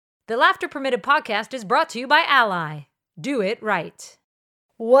The Laughter Permitted podcast is brought to you by Ally. Do it right.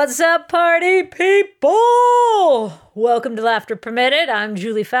 What's up, party people? Welcome to Laughter Permitted. I'm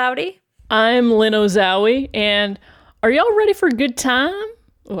Julie Foudy. I'm Lynn Ozawi, and are y'all ready for a good time?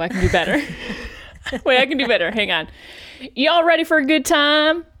 Oh, I can do better. Wait, I can do better. Hang on. Y'all ready for a good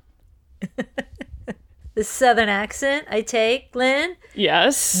time? The southern accent I take, Lynn.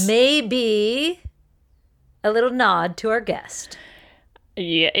 Yes. Maybe a little nod to our guest.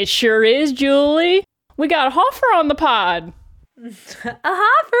 Yeah, it sure is, Julie. We got a Hoffer on the pod. A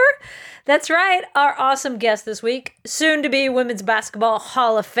Hoffer? That's right. Our awesome guest this week, soon to be Women's Basketball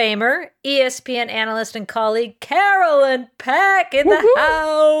Hall of Famer, ESPN analyst and colleague, Carolyn Peck in the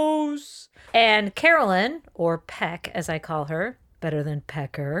house. And Carolyn, or Peck as I call her, better than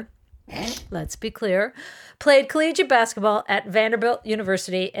Pecker, let's be clear, played collegiate basketball at Vanderbilt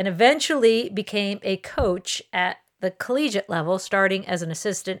University and eventually became a coach at the collegiate level, starting as an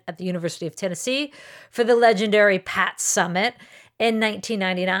assistant at the University of Tennessee for the legendary Pat Summitt. In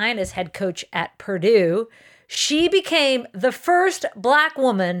 1999, as head coach at Purdue, she became the first Black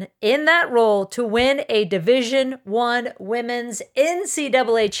woman in that role to win a Division I women's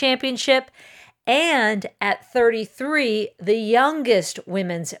NCAA championship, and at 33, the youngest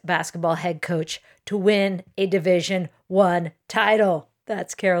women's basketball head coach to win a Division I title.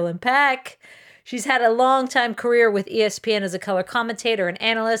 That's Carolyn Peck. She's had a long-time career with ESPN as a color commentator and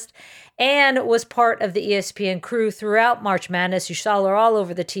analyst, and was part of the ESPN crew throughout March Madness. You saw her all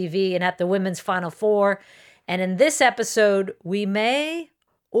over the TV and at the Women's Final Four. And in this episode, we may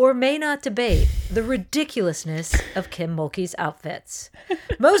or may not debate the ridiculousness of Kim Mulkey's outfits.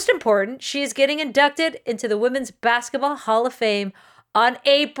 Most important, she is getting inducted into the Women's Basketball Hall of Fame on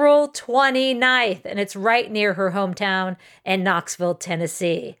April 29th, and it's right near her hometown in Knoxville,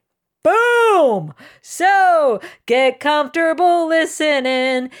 Tennessee. Boom! So, get comfortable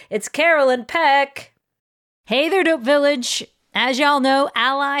listening. It's Carolyn Peck. Hey there, Dope Village. As y'all know,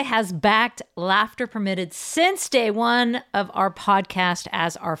 Ally has backed Laughter Permitted since day one of our podcast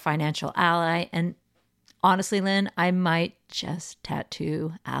as our financial ally. And honestly, Lynn, I might just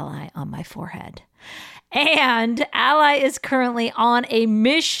tattoo Ally on my forehead. And Ally is currently on a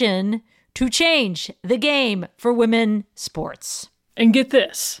mission to change the game for women sports. And get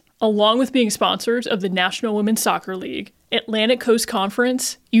this. Along with being sponsors of the National Women's Soccer League, Atlantic Coast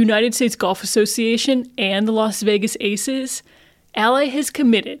Conference, United States Golf Association, and the Las Vegas Aces, Ally has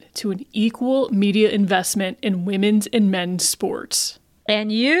committed to an equal media investment in women's and men's sports.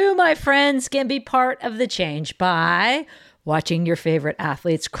 And you, my friends, can be part of the change by watching your favorite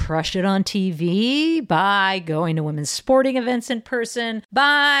athletes crush it on TV, by going to women's sporting events in person,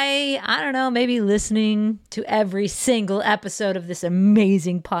 by, I don't know, maybe listening to every single episode of this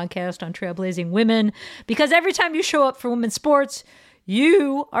amazing podcast on trailblazing women. Because every time you show up for women's sports,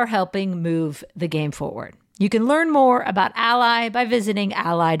 you are helping move the game forward. You can learn more about Ally by visiting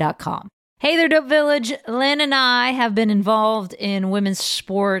ally.com. Hey there, Dope Village. Lynn and I have been involved in women's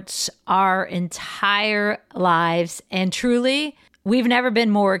sports our entire lives. And truly, we've never been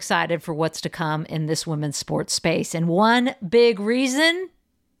more excited for what's to come in this women's sports space. And one big reason,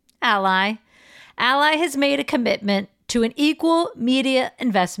 Ally. Ally has made a commitment to an equal media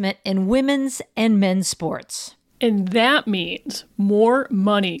investment in women's and men's sports. And that means more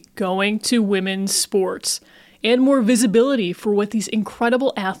money going to women's sports and more visibility for what these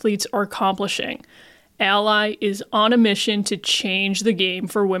incredible athletes are accomplishing. Ally is on a mission to change the game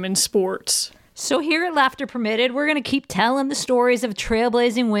for women's sports. So here at Laughter Permitted, we're going to keep telling the stories of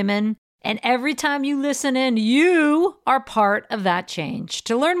trailblazing women. And every time you listen in, you are part of that change.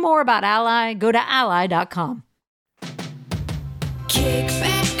 To learn more about Ally, go to ally.com. Kick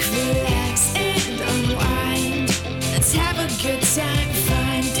back, relax, and unwind. Let's have a good time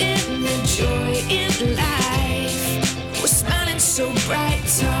finding the joy in life. We're smiling so bright,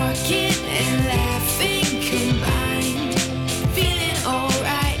 talking and laughing combined. Feeling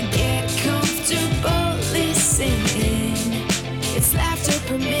alright, get comfortable listening. It's Laughter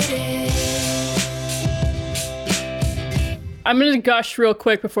Permitted. I'm going to gush real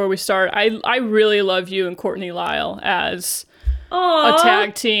quick before we start. I really love you and Courtney Lyle as a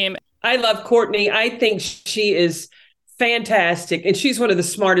tag team. I love Courtney. I think she is fantastic. And she's one of the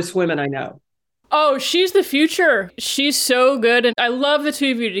smartest women I know. Oh, she's the future. She's so good. And I love the two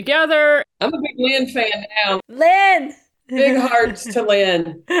of you together. I'm a big Lynn fan now. Lynn! Big hearts to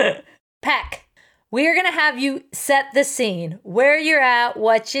Lynn. Peck, we're going to have you set the scene. Where you're at,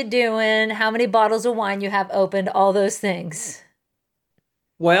 what you're doing, how many bottles of wine you have opened, all those things.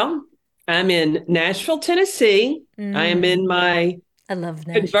 Well, I'm in Nashville, Tennessee. I am in my I love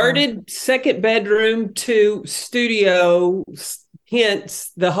Nashville. converted second bedroom to studio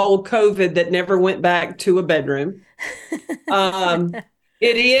hence the whole COVID that never went back to a bedroom.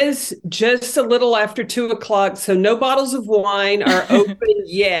 It is just a little after 2:00, so no bottles of wine are open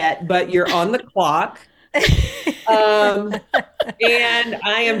yet, but you're on the clock. And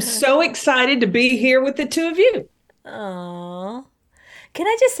I am so excited to be here with the two of you. Oh, can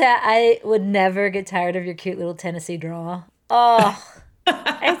I just say I would never get tired of your cute little Tennessee drawl. Oh,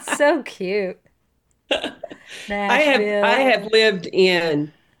 it's so cute. Nashville. I have lived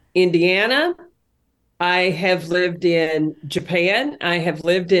in Indiana. I have lived in Japan. I have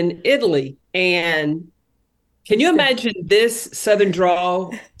lived in Italy. And can you imagine this Southern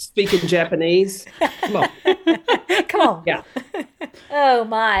drawl speaking Japanese? Come on. Come on. Yeah. Oh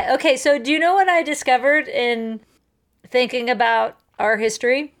my. Okay, so do you know what I discovered in thinking about our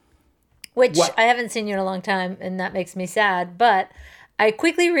history? Which What? I haven't seen you in a long time, and that makes me sad. But I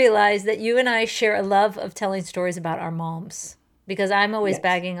quickly realized that you and I share a love of telling stories about our moms. Because I'm always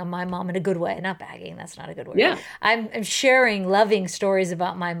bagging on my mom in a good way. Not bagging, that's not a good word. Yeah. I'm sharing loving stories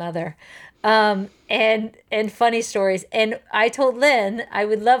about my mother. And funny stories. And I told Lynn I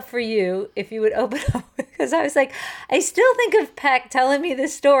would love for you if you would open up, because I was like, I still think of Peck telling me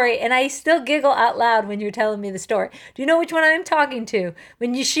this story, and I still giggle out loud when you're telling me the story. Do you know which one I'm talking to?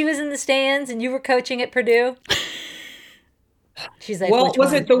 When she was in the stands and you were coaching at Purdue? She's like, Well, which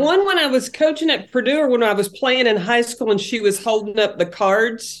was one? it the one when I was coaching at Purdue or when I was playing in high school and she was holding up the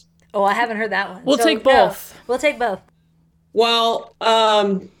cards? Oh, I haven't heard that one. We'll take both. We'll take both. Well,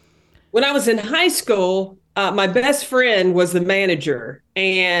 when I was in high school, my best friend was the manager,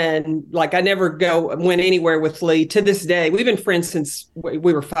 and like I never went anywhere with Lee to this day. We've been friends since we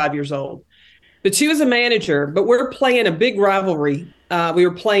were 5 years old. But she was a manager. But we're playing a big rivalry. We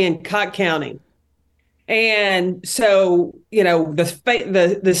were playing Cott County, and so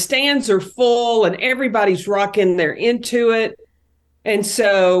the stands are full and everybody's rocking. They're into it. And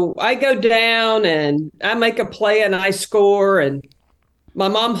so I go down and I make a play and I score, and my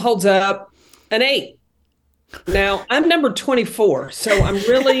mom holds up an 8. Now I'm number 24, so I'm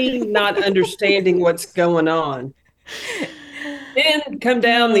really not understanding what's going on. Then come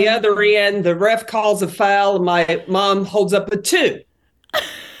down the other end, the ref calls a foul, and my mom holds up a 2.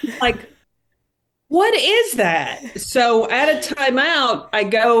 Like, what is that? So at a timeout, I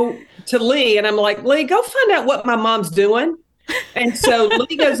go to Lee and I'm like, Lee, go find out what my mom's doing. And so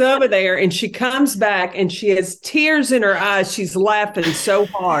Lee goes over there and she comes back and she has tears in her eyes. She's laughing so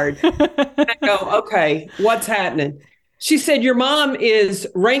hard. I go, okay, what's happening? She said, your mom is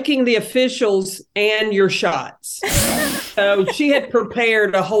ranking the officials and your shots. So she had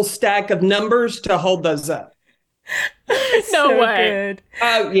prepared a whole stack of numbers to hold those up. No way. Good.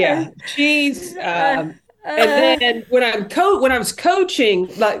 Oh yeah, she's. And then when I was coaching,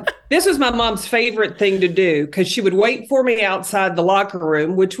 like this was my mom's favorite thing to do, because she would wait for me outside the locker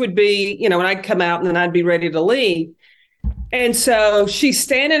room, which would be, when I'd come out and then I'd be ready to leave. And so she's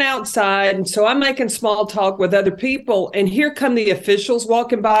standing outside, and so I'm making small talk with other people, and here come the officials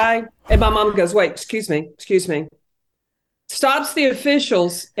walking by, and my mom goes, "Wait, excuse me," stops the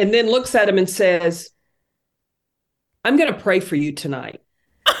officials, and then looks at him and says, "I'm going to pray for you tonight."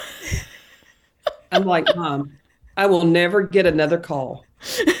 I'm like, Mom, I will never get another call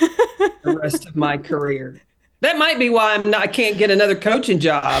the rest of my career. That might be why I can't get another coaching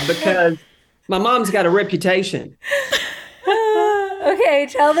job, because my mom's got a reputation. Okay,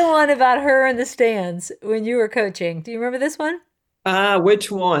 tell the one about her in the stands when you were coaching. Do you remember this one? Which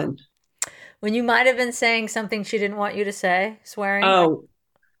one? When you might have been saying something she didn't want you to say, swearing. Oh,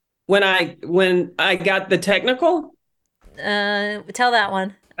 when I got the technical? Tell that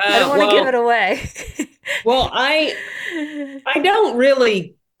one. I don't want to give it away. Well, I don't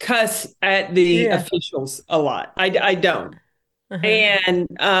really cuss at the officials a lot. I don't. Uh-huh. And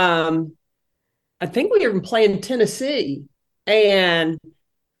I think we were playing Tennessee, and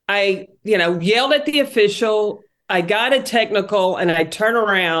I, yelled at the official. I got a technical, and I turn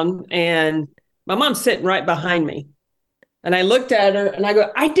around, and my mom's sitting right behind me. And I looked at her, and I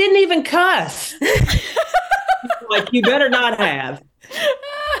go, I didn't even cuss. Like, you better not have.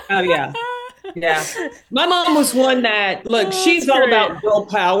 Oh, yeah. Yeah. My mom was one that, look, she's all about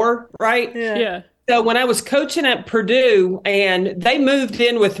willpower, right? Yeah. So when I was coaching at Purdue, and they moved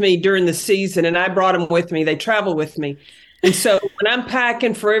in with me during the season, and I brought them with me, they traveled with me. And so when I'm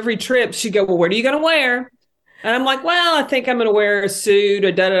packing for every trip, she'd go, well, what are you going to wear? And I'm like, well, I think I'm going to wear a suit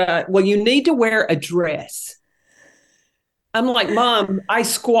or da-da-da. Well, you need to wear a dress. I'm like, Mom, I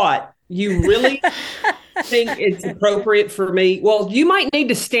squat. You really think it's appropriate for me? Well, you might need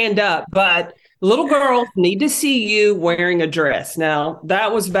to stand up, but little girls need to see you wearing a dress. Now,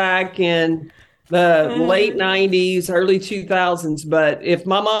 that was back in the late 90s, early 2000s. But if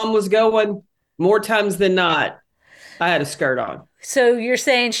my mom was going, more times than not, I had a skirt on. So you're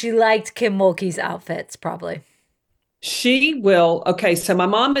saying she liked Kim Mulkey's outfits, probably. She will. Okay, so my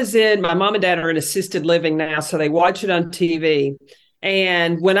mom and dad are in assisted living now, so they watch it on TV.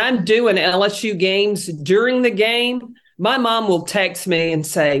 And when I'm doing LSU games during the game, my mom will text me and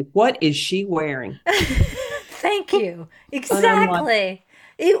say, "What is she wearing?" Thank you. Exactly.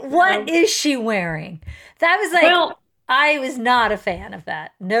 What is she wearing? That was like, well, I was not a fan of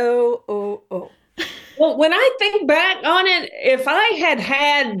that. No. Well, when I think back on it, if I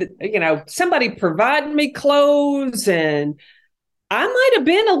had somebody provide me clothes, and I might have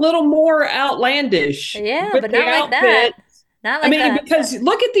been a little more outlandish. Yeah, but not like that. Not like that. Because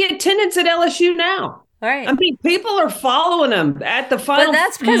look at the attendance at LSU now. Right. I mean, people are following them at the final. But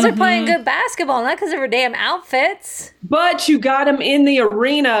that's because they're playing good basketball, not because of their damn outfits. But you got them in the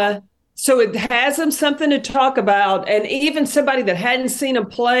arena, so it has them something to talk about. And even somebody that hadn't seen them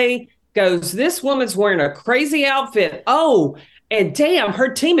play goes, "This woman's wearing a crazy outfit. Oh, and damn,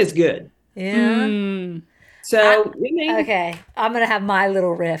 her team is good." Yeah. So, okay, I'm going to have my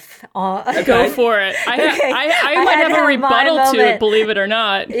little riff. Okay. Go for it. I might have a rebuttal to it, believe it or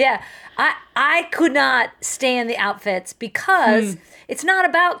not. Yeah. I could not stand the outfits because it's not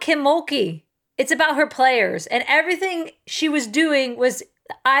about Kim Mulkey. It's about her players. And everything she was doing was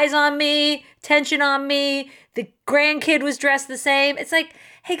eyes on me, tension on me. The grandkid was dressed the same. It's like,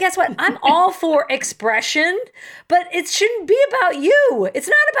 hey, guess what? I'm all for expression, but it shouldn't be about you. It's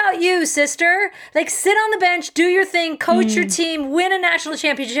not about you, sister. Like, sit on the bench, do your thing, coach your team, win a national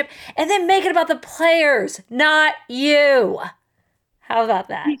championship, and then make it about the players, not you. How about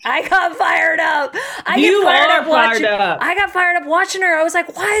that? I got fired up. I got fired up watching her. I was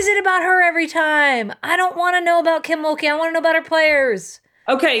like, why is it about her every time? I don't want to know about Kim Mulkey. I want to know about her players.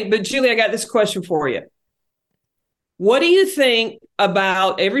 Okay, but Julie, I got this question for you. What do you think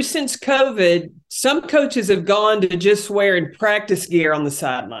about, ever since COVID, some coaches have gone to just wearing practice gear on the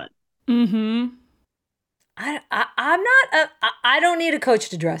sideline? I'm not, I don't need a coach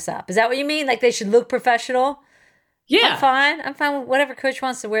to dress up. Is that what you mean? Like they should look professional? Yeah. I'm fine with whatever coach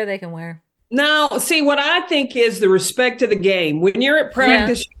wants to wear, they can wear. No, see, what I think is the respect of the game. When you're at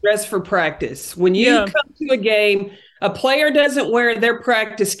practice, you dress for practice. When you come to a game, a player doesn't wear their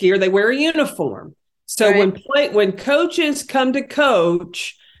practice gear, they wear a uniform. So when coaches come to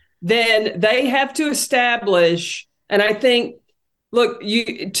coach, then they have to establish, and I think, look,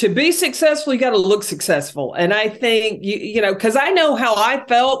 to be successful, you got to look successful. And I think, because I know how I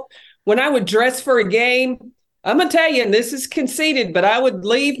felt when I would dress for a game. I'm going to tell you, and this is conceited, but I would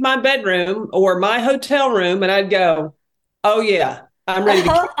leave my bedroom or my hotel room and I'd go, "Oh, yeah, I'm ready to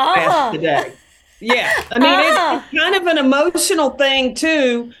kick ass today." Yeah. I mean, it's kind of an emotional thing,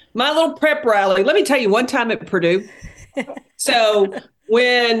 too. My little prep rally. Let me tell you, one time at Purdue. So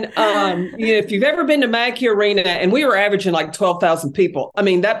when, if you've ever been to Mackey Arena, and we were averaging like 12,000 people, I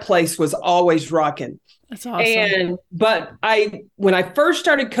mean, that place was always rocking. That's awesome. But when I first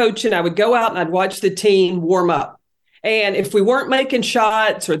started coaching, I would go out and I'd watch the team warm up. And if we weren't making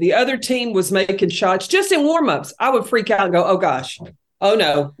shots or the other team was making shots, just in warmups, I would freak out and go, "Oh gosh, oh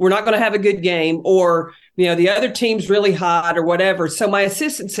no, we're not going to have a good game." Or, the other team's really hot or whatever. So my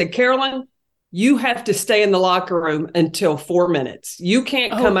assistant said, "Carolyn, you have to stay in the locker room until 4 minutes. You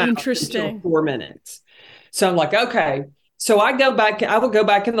can't come out until 4 minutes." So I'm like, okay. So I would go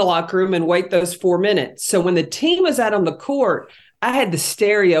back in the locker room and wait those 4 minutes. So when the team was out on the court, I had the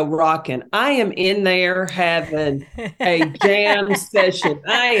stereo rocking. I am in there having a jam session.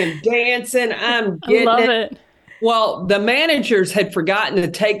 I am dancing. I'm getting it. Well, the managers had forgotten to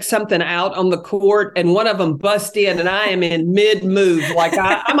take something out on the court, and one of them bust in, and I am in mid-move. Like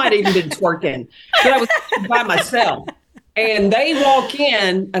I might even been twerking, but I was by myself. And they walk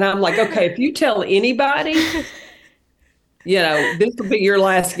in, and I'm like, okay, if you tell anybody, this will be your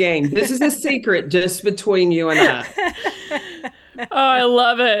last game. This is a secret just between you and I. Oh, I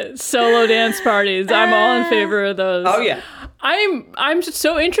love it. Solo dance parties. I'm all in favor of those. Oh, yeah. I'm just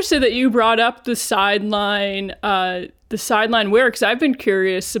so interested that you brought up the sideline wear, because I've been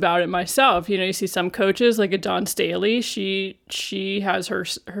curious about it myself. You see some coaches like a Dawn Staley, she has her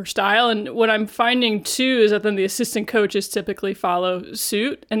style, and what I'm finding too is that then the assistant coaches typically follow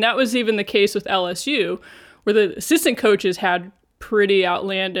suit, and that was even the case with LSU, where the assistant coaches had pretty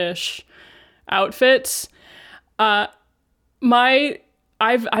outlandish outfits. I've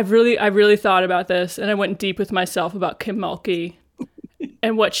really thought about this, and I went deep with myself about Kim Mulkey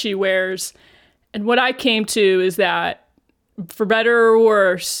and what she wears. And what I came to is that, for better or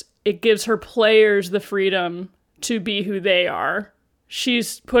worse, it gives her players the freedom to be who they are.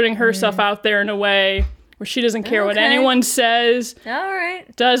 she's putting herself out there in a way where she doesn't care what anyone says. All right.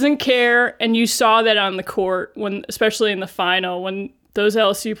 Doesn't care. And you saw that on the court, when, especially in the final, when those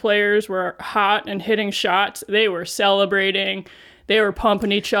LSU players were hot and hitting shots, they were celebrating. They were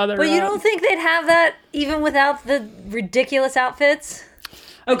pumping each other But up. you don't think they'd have that even without the ridiculous outfits?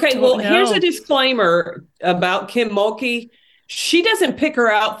 Okay, well, here's a disclaimer about Kim Mulkey. She doesn't pick her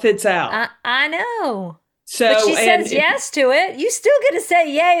outfits out. I know. So, but she says yes to it. You still get to say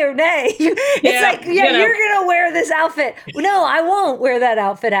yay or nay. It's like, you're going to wear this outfit. No, I won't wear that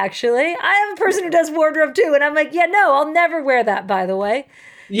outfit, actually. I have a person who does wardrobe, too. And I'm like, yeah, no, I'll never wear that, by the way.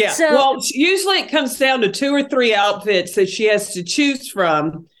 Yeah. So, well, usually it comes down to 2 or 3 outfits that she has to choose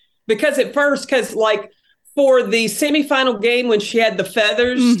from. Because at first, like for the semifinal game when she had the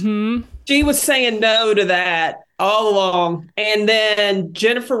feathers, she was saying no to that all along. And then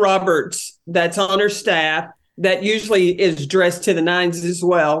Jennifer Roberts, that's on her staff, that usually is dressed to the nines as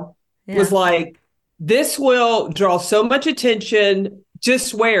well, was like, this will draw so much attention,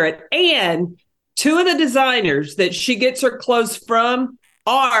 just wear it. And 2 of the designers that she gets her clothes from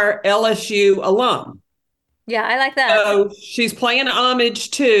are LSU alum. Yeah, I like that. So she's playing homage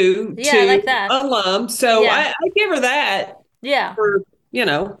to I like that. alum. So I give her that. Yeah. For,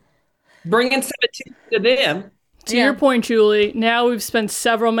 bringing some attention to them. To your point, Julie, now we've spent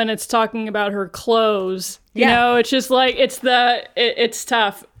several minutes talking about her clothes. You know, it's just like, it's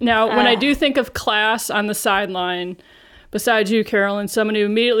tough. Now, when I do think of class on the sideline, besides you, Carolyn, someone who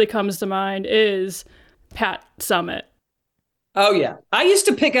immediately comes to mind is Pat Summitt. Oh, yeah. I used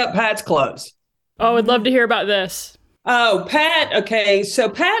to pick up Pat's clothes. Oh, I'd love to hear about this. Oh, Pat. Okay. So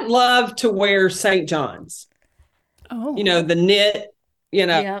Pat loved to wear St. John's. Oh. The knit,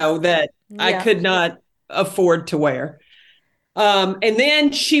 that I could not afford to wear. And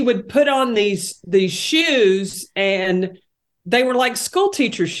then she would put on these shoes, and they were like school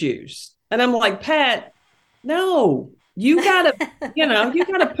teacher shoes. And I'm like, Pat, no, you gotta, you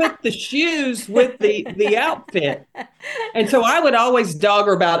gotta put the shoes with the outfit. And so I would always dog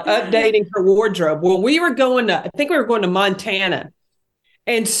her about updating her wardrobe. Well, I think we were going to Montana.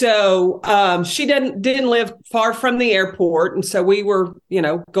 And so she didn't live far from the airport. And so we were,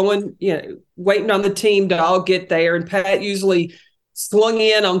 going, waiting on the team to all get there. And Pat usually slung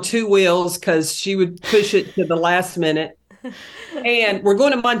in on 2 wheels because she would push it to the last minute. And we're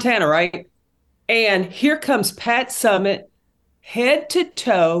going to Montana, right? And here comes Pat Summitt, head to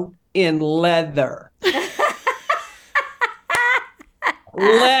toe in leather.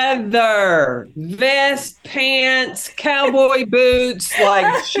 Leather, vest, pants, cowboy boots.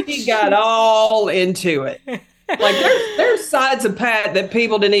 Like, she got all into it. Like, there's sides of Pat that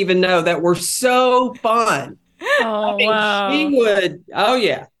people didn't even know that were so fun. Oh, wow. She would, oh,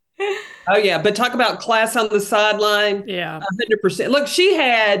 yeah. But talk about class on the sideline. Yeah. 100%. Look, she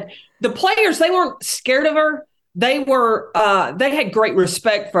had the players, they weren't scared of her. They had great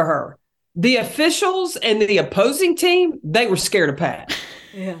respect for her. The officials and the opposing team, they were scared of Pat.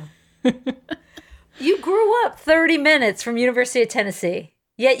 Yeah. You grew up 30 minutes from University of Tennessee,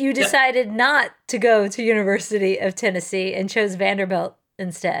 yet you decided not to go to University of Tennessee and chose Vanderbilt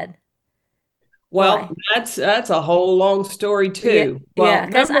instead. Well, Why? that's a whole long story too. Well,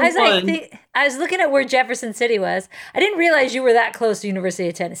 because I was looking at where Jefferson City was. I didn't realize you were that close to University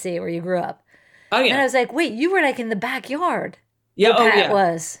of Tennessee where you grew up. Oh yeah. And I was like, wait, you were like in the backyard. Yeah, where Pat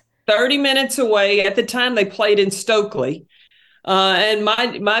was 30 minutes away. At the time, they played in Stokely. And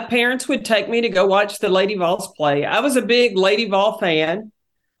my parents would take me to go watch the Lady Vols play. I was a big Lady Vol fan.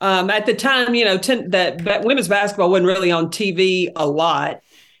 At the time, that women's basketball wasn't really on TV a lot.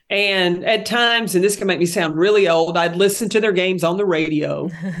 And at times, and this can make me sound really old, I'd listen to their games on the radio.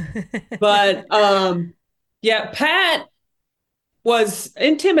 But Pat was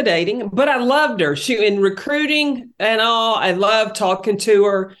intimidating, but I loved her. She in recruiting and all, I loved talking to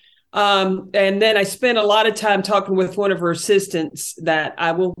her. And then I spent a lot of time talking with one of her assistants that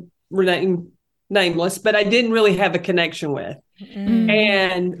I will remain nameless, but I didn't really have a connection with. Mm.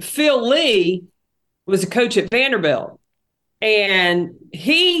 And Phil Lee was a coach at Vanderbilt. And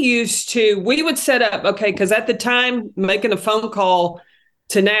we would set up, because at the time, making a phone call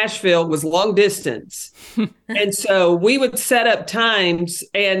to Nashville was long distance. And so we would set up times,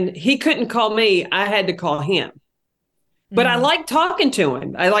 and he couldn't call me. I had to call him. But I liked talking to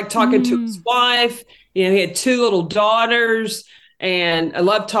him. I liked talking to his wife. He had 2 little daughters, and I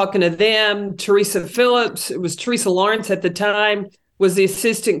loved talking to them. Teresa Phillips, it was Teresa Lawrence at the time, was the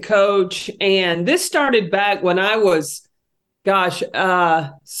assistant coach. And this started back when I was,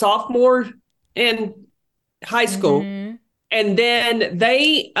 sophomore in high school. Mm-hmm. And then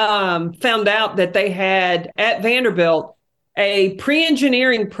they found out that they had, at Vanderbilt, a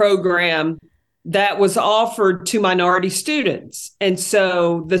pre-engineering program that was offered to minority students. And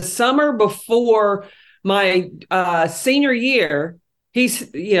so the summer before my senior year, he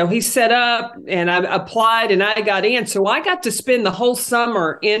set up and I applied and I got in. So I got to spend the whole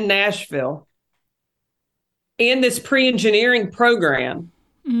summer in Nashville in this pre-engineering program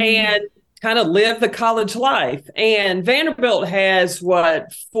and kind of live the college life. And Vanderbilt has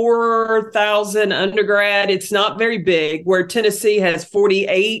 4,000 undergrad. It's not very big, where Tennessee has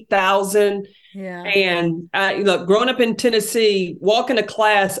 48,000. Yeah. And look, growing up in Tennessee, walking to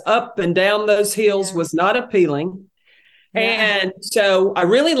class up and down those hills was not appealing. Yeah. And so I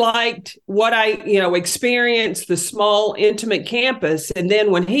really liked what I, experienced, the small, intimate campus. And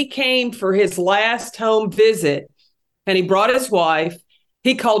then when he came for his last home visit and he brought his wife,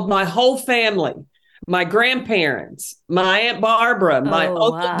 he called my whole family, my grandparents, my Aunt Barbara, my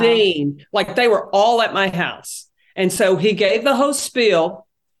Uncle Dean, like they were all at my house. And so he gave the whole spiel.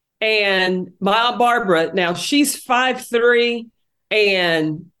 And my Aunt Barbara, now she's 5'3"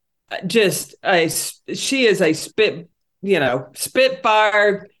 and she is a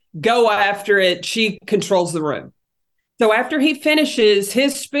spitfire, go after it. She controls the room. So after he finishes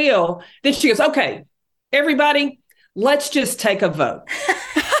his spiel, then she goes, okay, everybody, let's just take a vote.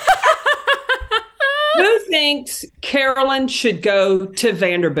 Who thinks Carolyn should go to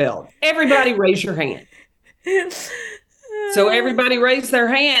Vanderbilt? Everybody raise your hand. So everybody raised their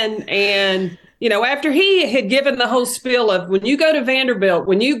hand. And, after he had given the whole spiel of when you go to Vanderbilt,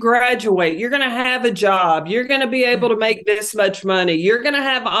 when you graduate, you're going to have a job. You're going to be able to make this much money. You're going to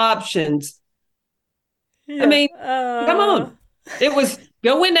have options. Yeah. I mean, come on. It was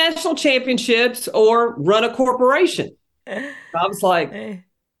go win national championships or run a corporation. I was like,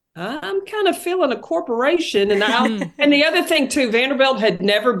 I'm kind of feeling a corporation. And and the other thing, too, Vanderbilt had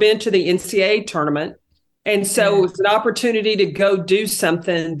never been to the NCAA tournament. And so it was an opportunity to go do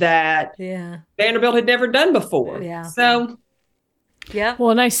something that Vanderbilt had never done before. Yeah. So, yeah. Well,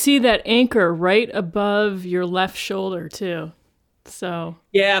 and I see that anchor right above your left shoulder, too. So,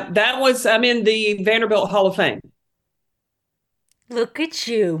 yeah, I'm in the Vanderbilt Hall of Fame. Look at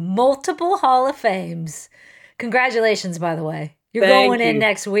you. Multiple Hall of Fames. Congratulations, by the way. You're Thank going in you.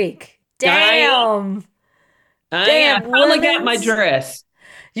 next week. Damn. I finally got my dress.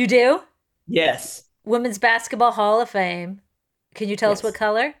 You do? Yes. Women's Basketball Hall of Fame. Can you tell us what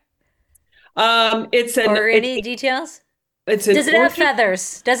color? Any details? Does it have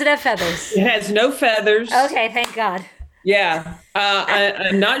feathers? Does it have feathers? It has no feathers. Okay, thank God. Yeah.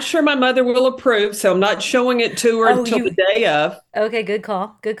 I'm not sure my mother will approve, so I'm not showing it to her until the day of. Okay, good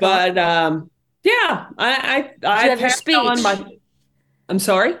call. Good call. But yeah, I have your speech. I'm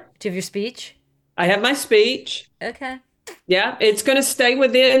sorry? Do you have your speech? I have my speech. Okay. Yeah, it's going to stay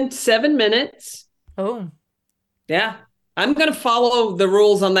within 7 minutes. Oh. Yeah. I'm going to follow the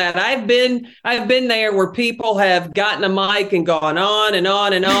rules on that. I've been there where people have gotten a mic and gone on and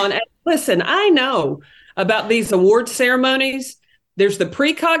on and on. And listen, I know about these award ceremonies. There's the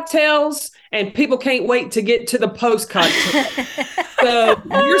pre-cocktails and people can't wait to get to the post-cocktail. So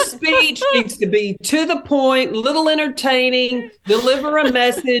your speech needs to be to the point, little entertaining, deliver a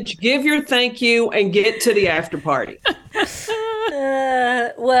message, give your thank you, and get to the after party.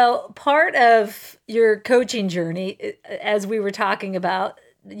 Well, part of your coaching journey, as we were talking about,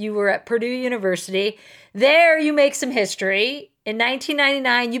 you were at Purdue University. There you make some history. In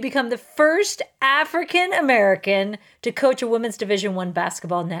 1999, you become the first African American to coach a women's Division I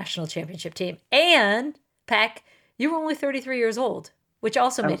basketball national championship team. And, Peck, you were only 33 years old, which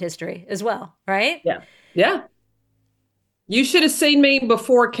also made history as well, right? Yeah. Yeah. You should have seen me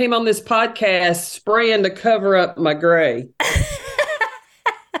before I came on this podcast spraying to cover up my gray.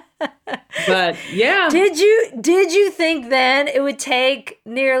 But yeah. Did you think then it would take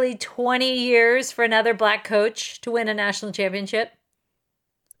nearly 20 years for another Black coach to win a national championship?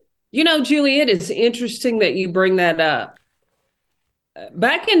 Julie, it is interesting that you bring that up.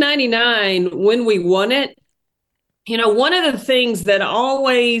 Back in 99, when we won it, one of the things that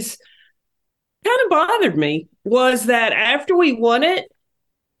always kind of bothered me was that after we won it,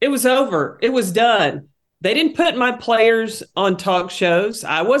 it was over. It was done. They didn't put my players on talk shows.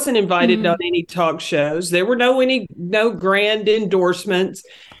 I wasn't invited on any talk shows. There were no grand endorsements.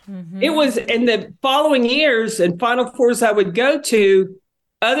 Mm-hmm. It was in the following years and Final Fours I would go to,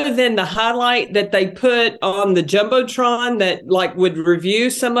 other than the highlight that they put on the Jumbotron that would review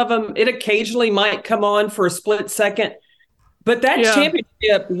some of them, it occasionally might come on for a split second. But that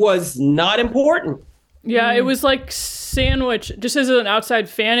championship was not important. Yeah, it was like sandwich. Just as an outside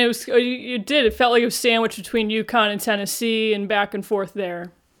fan, it felt like it was sandwiched between UConn and Tennessee and back and forth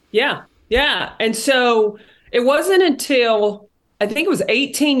there. Yeah, yeah. And so It wasn't until I think it was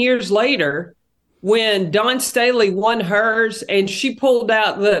 18 years later when Dawn Staley won hers and she pulled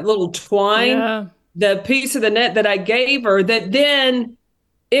out the little twine, the piece of the net that I gave her, that then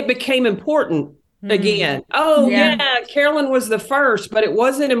it became important again. Oh, yeah, Carolyn was the first, but it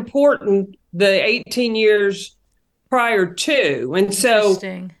wasn't important the 18 years prior to. And so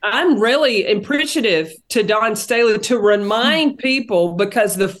I'm really appreciative to Dawn Staley to remind people,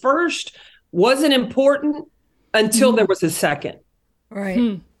 because the first wasn't important until there was a second.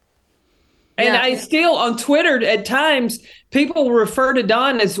 Right. And I still, on Twitter, at times, people refer to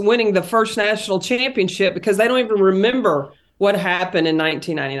Dawn as winning the first national championship because they don't even remember what happened in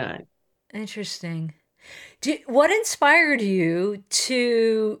 1999. Interesting. What inspired you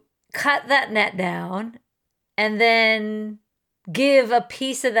to cut that net down and then give a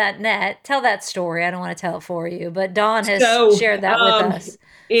piece of that net? Tell that story. I don't want to tell it for you, but Dawn has shared that with us.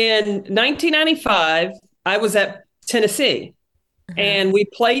 In 1995, I was at Tennessee, and we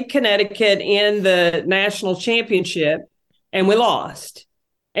played Connecticut in the national championship, and we lost.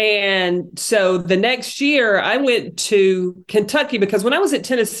 And so the next year I went to Kentucky, because when I was at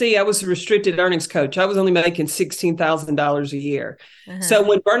Tennessee, I was a restricted earnings coach. I was only making $16,000 a year. So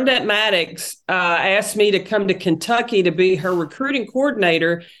when Bernadette Maddox asked me to come to Kentucky to be her recruiting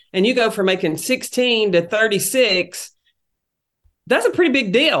coordinator, and you go from making 16 to 36, that's a pretty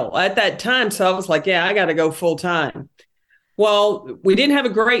big deal at that time. So I was like, yeah, I got to go full time. Well, we didn't have a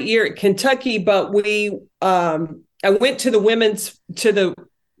great year at Kentucky, but I went to the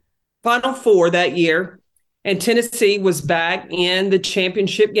Final Four that year, and Tennessee was back in the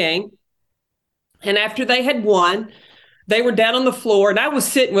championship game. And after they had won, they were down on the floor, and I was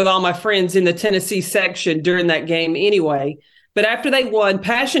sitting with all my friends in the Tennessee section during that game anyway. But after they won,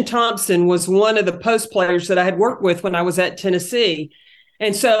 Passion Thompson was one of the post players that I had worked with when I was at Tennessee.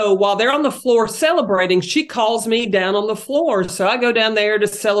 And so while they're on the floor celebrating, she calls me down on the floor. So I go down there to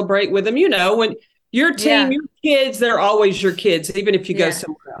celebrate with them. You know, when your team, your kids, they're always your kids, even if you go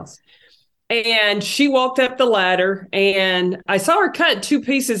somewhere else. And she walked up the ladder, and I saw her cut two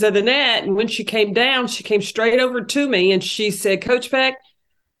pieces of the net. And when she came down, she came straight over to me and she said, Coach Peck,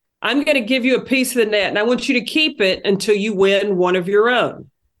 I'm going to give you a piece of the net, and I want you to keep it until you win one of your own.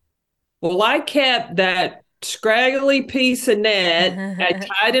 Well, I kept that scraggly piece of net. I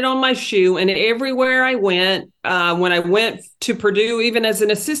tied it on my shoe, and everywhere I went, when I went to Purdue, even as an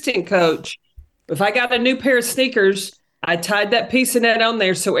assistant coach, if I got a new pair of sneakers, I tied that piece of net on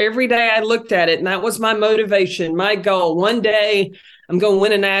there. So every day I looked at it, and that was my motivation, my goal. One day I'm going to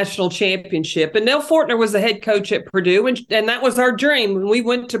win a national championship. And Nell Fortner was the head coach at Purdue, and that was our dream. When we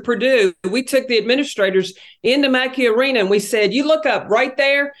went to Purdue, we took the administrators into Mackey Arena, and we said, you look up right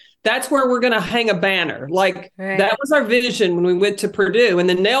there, that's where we're going to hang a banner. That was our vision when we went to Purdue. And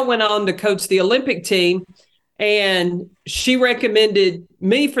then Nell went on to coach the Olympic team, and she recommended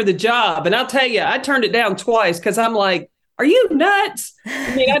me for the job. And I'll tell you, I turned it down twice because I'm like, are you nuts?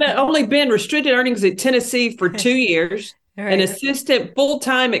 I mean, I'd only been restricted earnings at Tennessee for 2 years, an assistant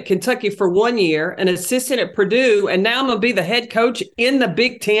full-time at Kentucky for 1 year, an assistant at Purdue, and now I'm going to be the head coach in the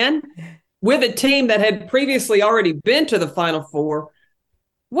Big Ten with a team that had previously already been to the Final Four.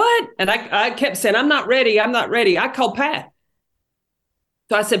 What? And I kept saying, I'm not ready. I called Pat.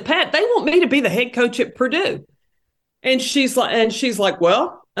 So I said, Pat, they want me to be the head coach at Purdue. And she's like,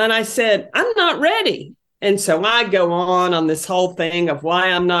 well, and I said, I'm not ready. And so I go on this whole thing of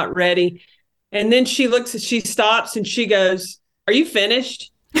why I'm not ready. And then she stops and she goes, are you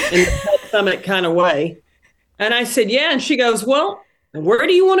finished? In the Pat Summitt kind of way. And I said, yeah. And she goes, well, where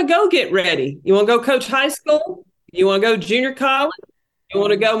do you want to go get ready? You want to go coach high school? You want to go junior college? You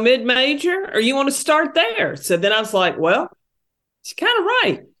want to go mid-major? Or you want to start there? So then I was like, well, she's kind of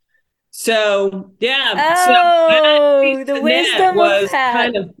right. So, yeah. Oh, the wisdom was of Pat.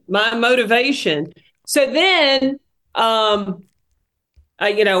 Kind of my motivation. So then, I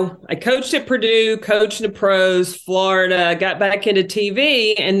coached at Purdue, coached in the pros, Florida, got back into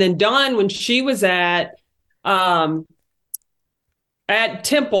TV. And then Dawn, when she was at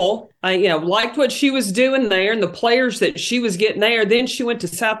Temple, I liked what she was doing there and the players that she was getting there. Then she went to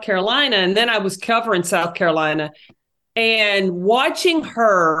South Carolina, and then I was covering South Carolina. And watching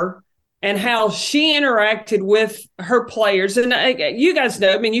her and how she interacted with her players. And you guys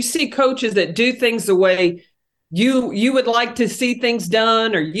know, I mean, you see coaches that do things the way you would like to see things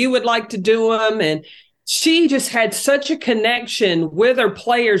done, or you would like to do them. And she just had such a connection with her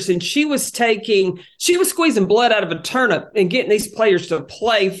players, and she was squeezing blood out of a turnip and getting these players to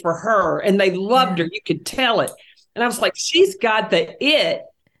play for her. And they loved her. You could tell it. And I was like, she's got the it.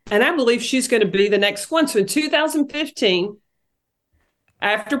 And I believe she's going to be the next one. So in 2015,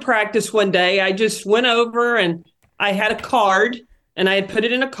 after practice one day, I just went over and I had a card and I had put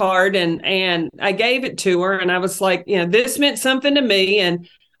it in a card and I gave it to her. And I was like, this meant something to me. And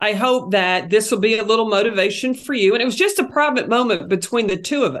I hope that this will be a little motivation for you. And it was just a private moment between the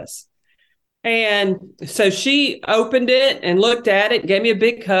two of us. And so she opened it and looked at it, gave me a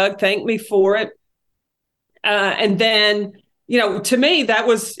big hug, thanked me for it. And then, to me, that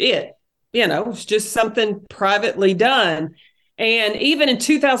was it. It was just something privately done. And even in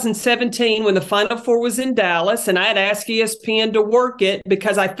 2017, when the Final Four was in Dallas, and I had asked ESPN to work it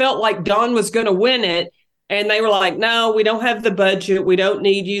because I felt like Dawn was going to win it. And they were like, no, we don't have the budget. We don't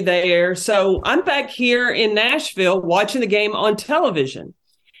need you there. So I'm back here in Nashville watching the game on television.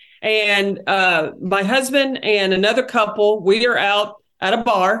 And my husband and another couple, we are out at a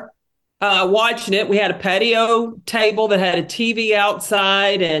bar watching it. We had a patio table that had a TV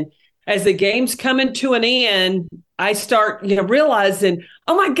outside. And as the game's coming to an end, I start realizing,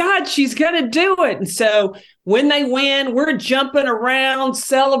 oh, my God, she's going to do it. And so when they win, we're jumping around,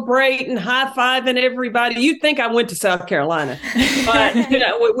 celebrating, high-fiving everybody. You'd think I went to South Carolina. But,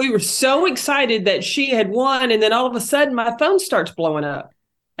 we were so excited that she had won. And then all of a sudden, my phone starts blowing up.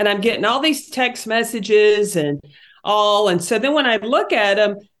 And I'm getting all these text messages and all. And so then when I look at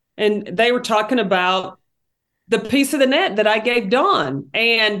them, and they were talking about the piece of the net that I gave Dawn.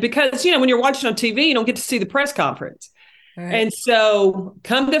 And because, when you're watching on TV, you don't get to see the press conference. Right. And so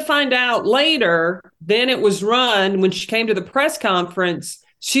come to find out later, then it was run when she came to the press conference,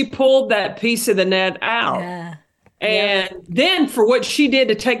 she pulled that piece of the net out. Yeah. And then for what she did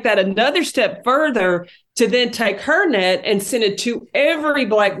to take that another step further, to then take her net and send it to every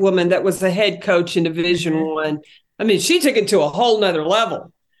Black woman that was the head coach in Division I. I mean, she took it to a whole nother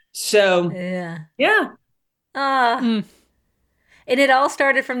level. So, yeah. And it all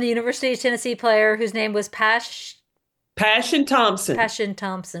started from the University of Tennessee player whose name was Passion Thompson. Passion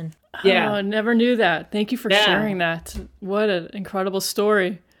Thompson. Yeah. Oh, I never knew that. Thank you for sharing that. What an incredible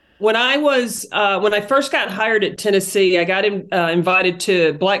story. When I first got hired at Tennessee, I got invited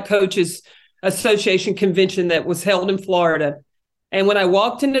to Black Coaches Association convention that was held in Florida. And when I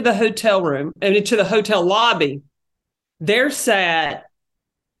walked into the hotel room and into the hotel lobby, there sat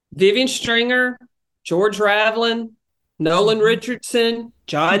Vivian Stringer, George Raveling, Nolan Richardson,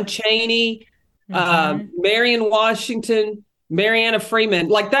 John Chaney, Marion Washington, Mariana Freeman.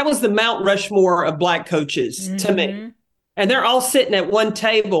 Like, that was the Mount Rushmore of Black coaches to me. And they're all sitting at one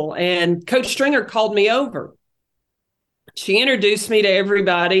table. And Coach Stringer called me over. She introduced me to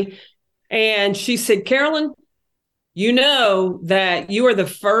everybody. And she said, Carolyn, you know that you are the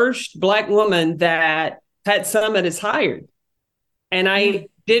first Black woman that Pat Summitt has hired. And I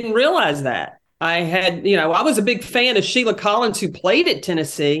didn't realize that. I had, I was a big fan of Sheila Collins, who played at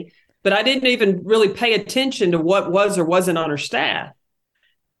Tennessee, but I didn't even really pay attention to what was or wasn't on her staff.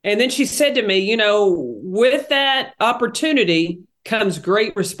 And then she said to me, with that opportunity comes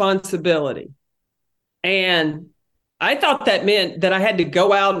great responsibility. And I thought that meant that I had to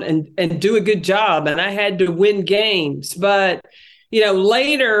go out and do a good job and I had to win games. But,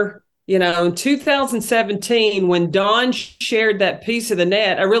 later, in 2017, when Dawn shared that piece of the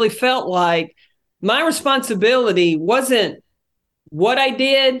net, I really felt like my responsibility wasn't what I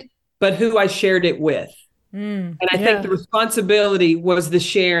did, but who I shared it with. And I think the responsibility was the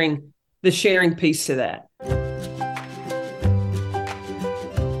sharing piece of that.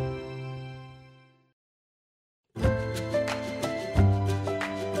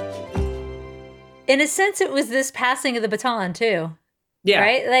 In a sense, it was this passing of the baton too. Yeah.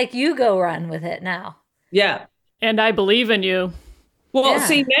 Right? Like, you go run with it now. Yeah. And I believe in you. Well,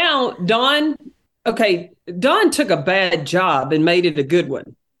 see, now Dawn took a bad job and made it a good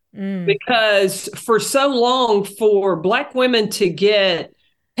one. Because for so long, for Black women to get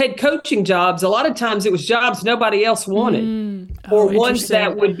head coaching jobs, a lot of times it was jobs nobody else wanted, or ones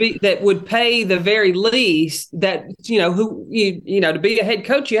that would pay the very least. That to be a head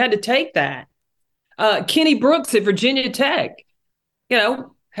coach, you had to take that. Kenny Brooks at Virginia Tech.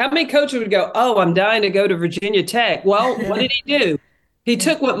 How many coaches would go, "Oh, I'm dying to go to Virginia Tech"? Well, what did he do? He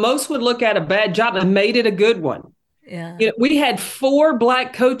took what most would look at a bad job and made it a good one. Yeah. We had 4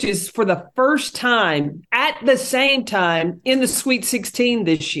 Black coaches for the first time at the same time in the Sweet 16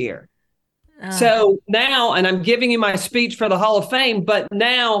 this year. So now, and I'm giving you my speech for the Hall of Fame, but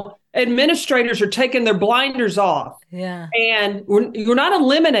now administrators are taking their blinders off. Yeah. And you're not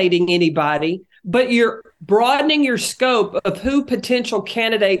eliminating anybody, but you're broadening your scope of who potential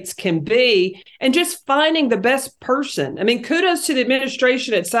candidates can be and just finding the best person. I mean, kudos to the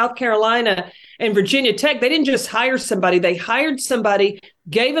administration at South Carolina and Virginia Tech. They didn't just hire somebody. They hired somebody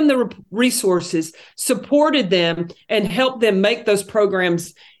gave them the resources, supported them, and helped them make those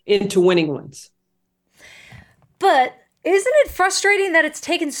programs into winning ones. But isn't it frustrating that it's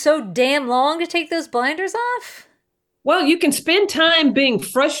taken so damn long to take those blinders off? Well, you can spend time being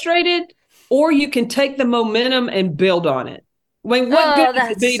frustrated, or you can take the momentum and build on it. I mean, what good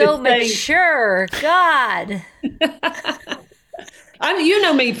does it be so to say, mature. God. You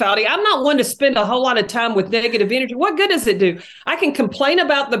know me, Foudy. I'm not one to spend a whole lot of time with negative energy. What good does it do? I can complain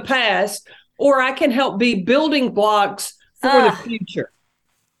about the past, or I can help be building blocks for the future.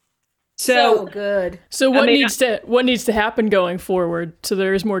 So good. So what needs to happen going forward so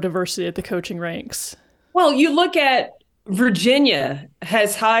there is more diversity at the coaching ranks? Well, you look at Virginia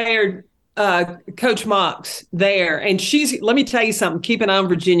has hired Coach Mox there, and let me tell you something, keep an eye on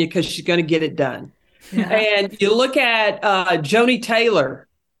Virginia because she's going to get it done. Yeah. And you look at Joni Taylor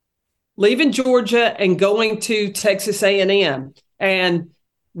leaving Georgia and going to Texas A&M, and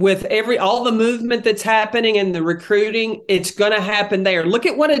with all the movement that's happening and the recruiting, it's going to happen there. Look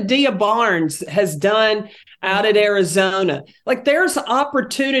at what Adia Barnes has done out at Arizona. Like, there's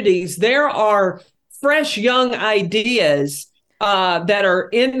opportunities. There are fresh young ideas that are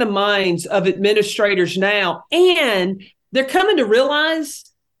in the minds of administrators now, and they're coming to realize,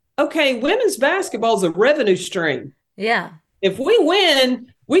 okay, women's basketball is a revenue stream. Yeah. If we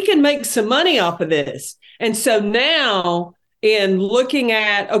win, we can make some money off of this. And so now, in looking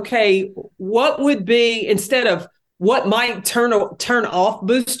at, okay, what would be, instead of what might turn off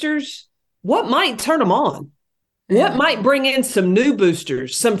boosters, what might turn them on? Yeah. What might bring in some new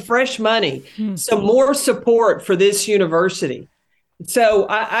boosters, some fresh money, some more support for this university? So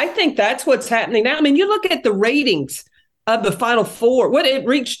I think that's what's happening now. I mean, you look at the ratings of the Final Four. It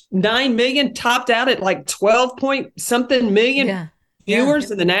reached 9 million, topped out at like 12 point something million viewers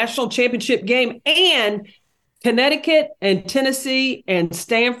in the national championship game. And Connecticut and Tennessee and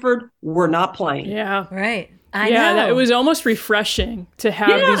Stanford were not playing. Yeah. Right. I know. It was almost refreshing to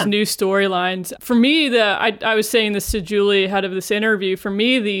have these new storylines. For me, I was saying this to Julie ahead of this interview. For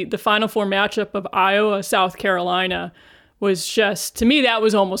me, the Final Four matchup of Iowa, South Carolina was just, to me, that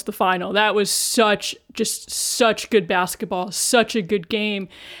was almost the final. That was such good basketball, such a good game.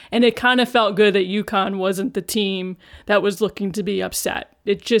 And it kind of felt good that UConn wasn't the team that was looking to be upset.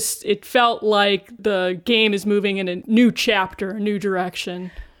 It felt like the game is moving in a new chapter, a new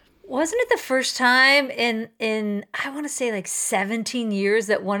direction. Wasn't it the first time in I want to say like 17 years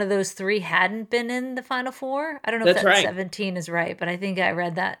that one of those three hadn't been in the Final Four? I don't know if that 17 is right, but I think I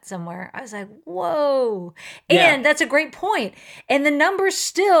read that somewhere. I was like, whoa. And that's a great point. And the numbers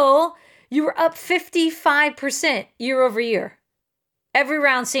still, you were up 55% year over year. Every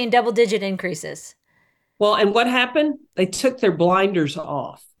round seeing double-digit increases. Well, and what happened? They took their blinders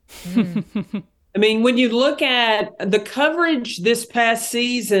off. I mean, when you look at the coverage this past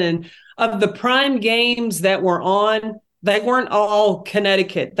season of the prime games that were on, they weren't all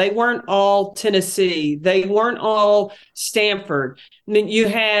Connecticut. They weren't all Tennessee. They weren't all Stanford. I mean, you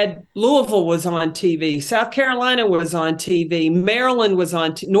had Louisville was on TV. South Carolina was on TV. Maryland was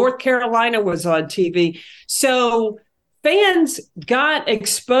on North Carolina was on TV. So fans got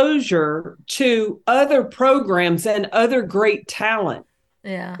exposure to other programs and other great talent.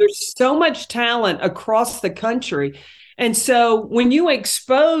 Yeah. There's so much talent across the country. And so when you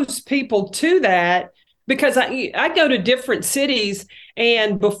expose people to that, because I go to different cities,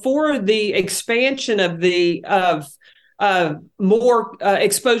 and before the expansion of more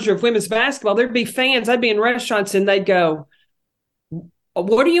exposure of women's basketball, there'd be fans. I'd be in restaurants and they'd go,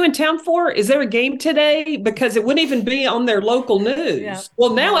 "What are you in town for? Is there a game today?" Because it wouldn't even be on their local news. Yeah.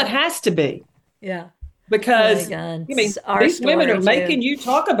 Well, now it has to be. Yeah. Because these women are making you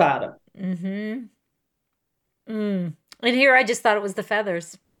talk about them. And here I just thought it was the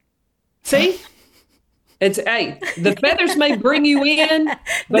feathers. See? The feathers may bring you in,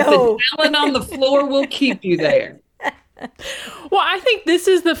 but the talent on the floor will keep you there. Well, I think this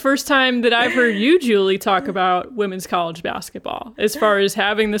is the first time that I've heard you, Julie, talk about women's college basketball, as far as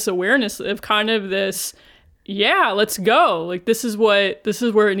having this awareness of kind of this, let's go. Like, this is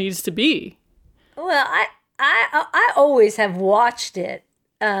where it needs to be. Well, I always have watched it,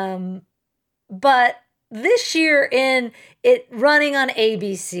 but this year in it running on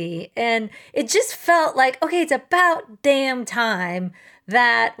ABC, and it just felt like, okay, it's about damn time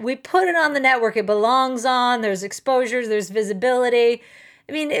that we put it on the network. It belongs on. There's exposures. There's visibility.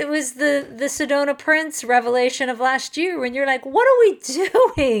 I mean, it was the Sedona Prince revelation of last year when you're like, what are we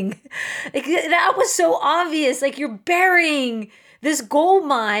doing? Like, that was so obvious. Like, you're burying this gold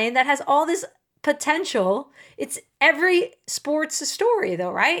mine that has all this potential. It's every sports story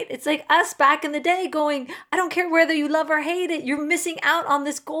though, right? It's like us back in the day going, I don't care whether you love or hate it, you're missing out on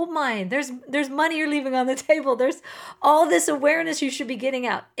this gold mine. There's money you're leaving on the table. There's all this awareness you should be getting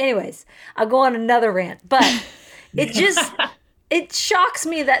out. Anyways, I'll go on another rant, but it shocks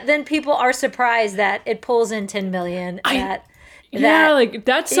me that then people are surprised that it pulls in 10 million.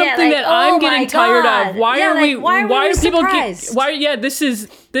 That's something that I'm getting tired of. Why are people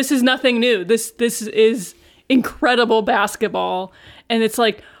this is nothing new. This is incredible basketball. And it's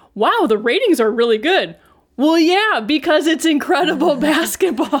like, wow, the ratings are really good. Well, yeah, because it's incredible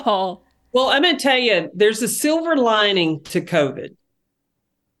basketball. Well, I'm going to tell you, there's a silver lining to COVID.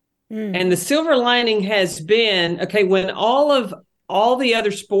 And the silver lining has been, okay, when all the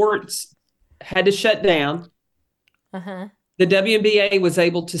other sports had to shut down, the WNBA was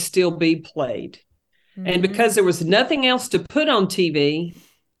able to still be played. And because there was nothing else to put on TV,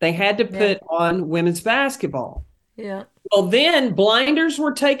 they had to put on women's basketball. Yeah. Well, then blinders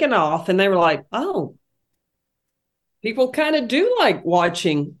were taken off and they were like, oh, people kind of do like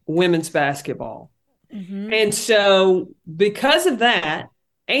watching women's basketball. And so because of that,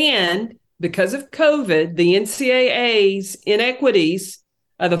 and because of COVID, the NCAA's inequities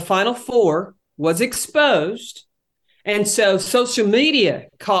of the Final Four was exposed. And so social media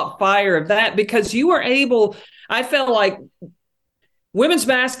caught fire of that because I felt like women's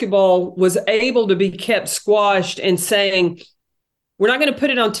basketball was able to be kept squashed and saying, we're not going to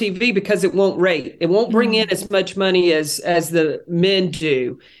put it on TV because it won't rate. It won't bring in as much money as the men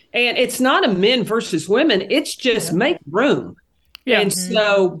do. And it's not a men versus women. It's just make room. Yeah. And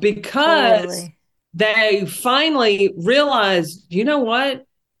so because they finally realized, you know what?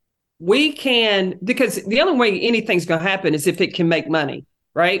 We can, because the only way anything's going to happen is if it can make money,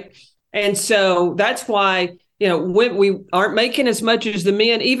 right? And so that's why, when we aren't making as much as the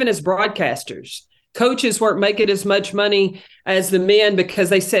men, even as broadcasters, coaches weren't making as much money as the men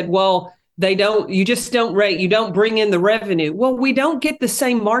because they said, well, you just don't rate, you don't bring in the revenue. Well, we don't get the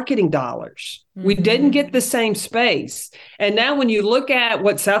same marketing dollars. We didn't get the same space. And now when you look at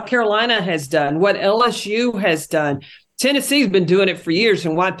what South Carolina has done, what LSU has done, Tennessee's been doing it for years,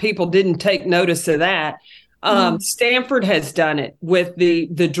 and why people didn't take notice of that. Stanford has done it with the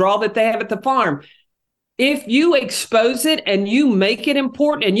draw that they have at the farm. If you expose it and you make it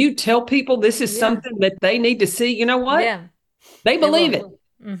important and you tell people this is something that they need to see, you know what? Yeah. They believe it.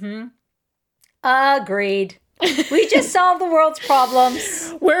 Agreed. We just solved the world's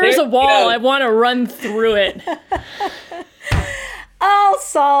problems. Where's a wall? I want to run through it. All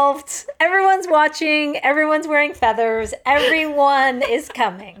solved. Everyone's watching. Everyone's wearing feathers. Everyone is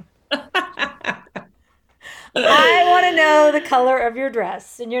coming. I want to know the color of your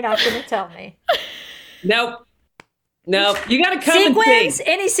dress, and you're not going to tell me. Nope. You got to come sequins? and see.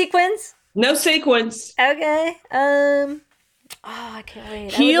 Any sequins? No sequins. Okay. I can't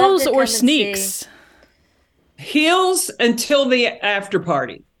wait. Heels or sneaks? Heels until the after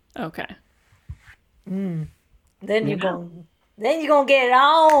party. Okay. Then you're going. Then you're going to get it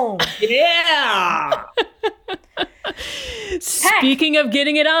on. Yeah. Speaking of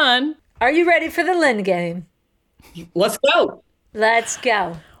getting it on. Are you ready for the Lynn game? Let's go. Let's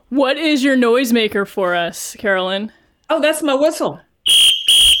go. What is your noisemaker for us, Carolyn? Oh, that's my whistle.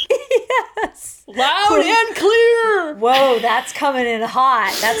 Yes. Loud and clear. Whoa, that's coming in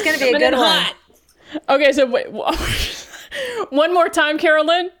hot. That's going to be a good one. Okay, so wait. One more time,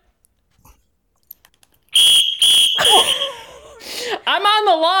 Carolyn. I'm on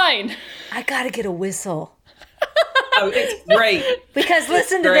the line. I got to get a whistle. Oh, it's great. Because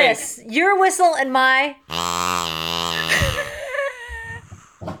listen to this. Your whistle and my...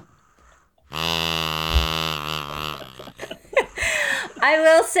 I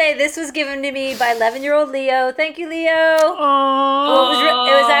will say this was given to me by 11-year-old Leo. Thank you, Leo. Well,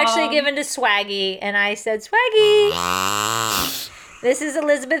 it was actually given to Swaggy, and I said, Swaggy. This is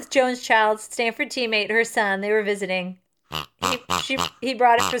Elizabeth Jones-Child's Stanford teammate, her son. They were visiting. He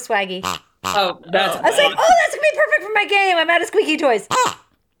brought it for Swaggy. Oh, that's. I was like, that's gonna be perfect for my game. I'm out of squeaky toys. Oh,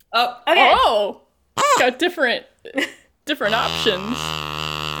 okay. Oh, got different options.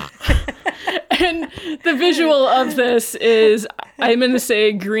 And the visual of this is, I'm going to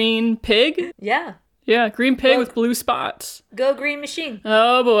say green pig. Yeah. Yeah, green pig with blue spots. Go green machine.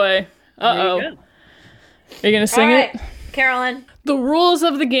 Oh, boy. Uh-oh. Are you going to sing it? Carolyn. The rules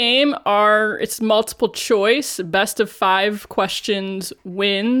of the game are, it's multiple choice. Best of 5 questions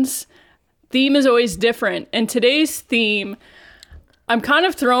wins. Theme is always different. And today's theme, I'm kind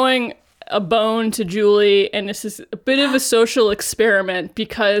of throwing a bone to Julie, and this is a bit of a social experiment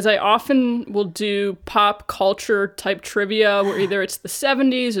because I often will do pop culture type trivia where either it's the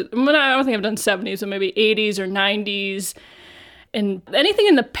 70s, or, well, I don't think I've done 70s, but maybe 80s or 90s. And anything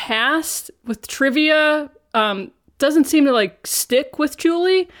in the past with trivia doesn't seem to like stick with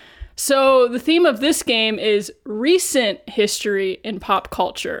Julie. So the theme of this game is recent history in pop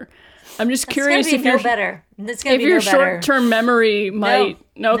culture. I'm just curious if your short-term memory might...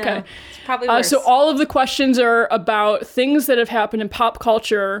 No, okay. No, it's probably worse. So all of the questions are about things that have happened in pop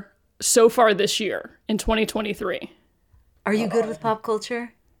culture so far this year in 2023. Are you good with pop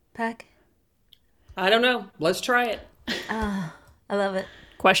culture, Peck? I don't know. Let's try it. I love it.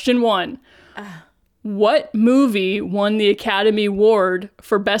 Question 1. What movie won the Academy Award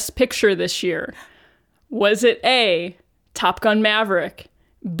for Best Picture this year? Was it A, Top Gun Maverick,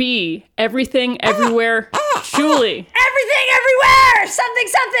 B, Everything Everywhere, Julie? Everything Everywhere!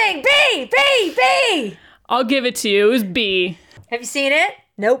 Something! B! I'll give it to you. It was B. Have you seen it?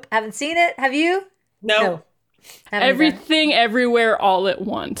 Nope. Haven't seen it. Have you? No. Haven't Everything Everywhere All at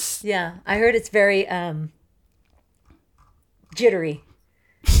Once. Yeah. I heard it's very jittery.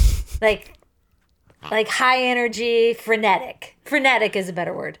 like high energy, frenetic. Frenetic is a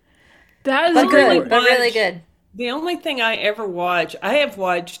better word. That is But really good. But really good. The only thing I ever watch, I have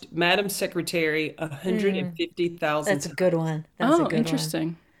watched Madam Secretary 150,000 That's a good one. That's a good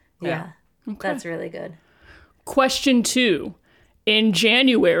interesting. one. Yeah. Okay. That's really good. Question 2. In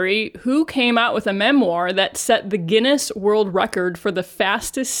January, who came out with a memoir that set the Guinness World Record for the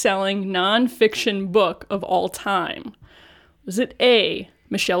fastest selling nonfiction book of all time? Was it A,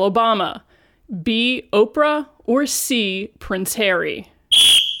 Michelle Obama, B, Oprah, or C, Prince Harry?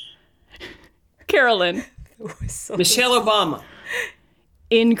 Carolyn. Michelle Obama.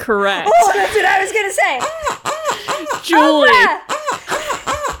 Incorrect. Oh, that's what I was going to say. Julie.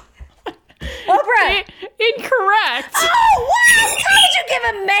 Oprah. Incorrect. Oh, what? How did you give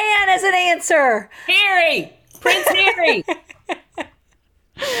a man as an answer? Harry. Prince Harry.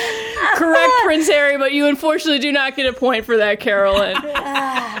 Correct, Prince Harry, but you unfortunately do not get a point for that, Carolyn.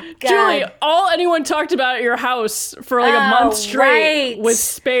 Julie, all anyone talked about at your house for like a month straight was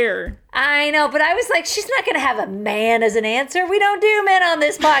Spare. I know, but I was like, she's not going to have a man as an answer. We don't do men on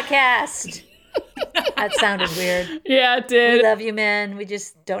this podcast. That sounded weird. Yeah, it did. We love you, men. We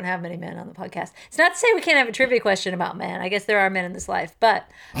just don't have many men on the podcast. It's not to say we can't have a trivia question about men. I guess there are men in this life, but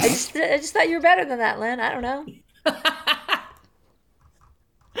I just thought you were better than that, Lynn. I don't know.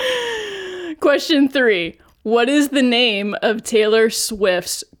 Question 3. What is the name of Taylor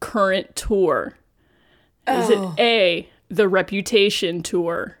Swift's current tour? Is it A, the Reputation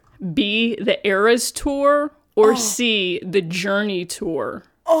Tour, B, the Eras Tour, or C, the Journey Tour?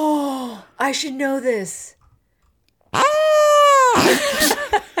 Oh, I should know this.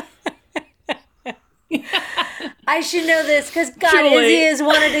 I should know this because God, Julie. Izzy has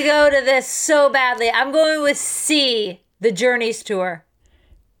wanted to go to this so badly. I'm going with C, the Journeys Tour.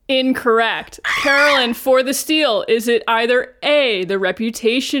 Incorrect. Carolyn, for the steal, is it either A, the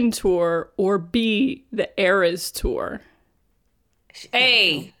Reputation Tour, or B, the Eras Tour?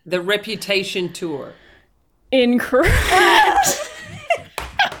 A, the Reputation Tour. Incorrect.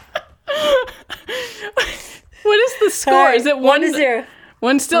 What is the score? Sorry, Is it 1-0?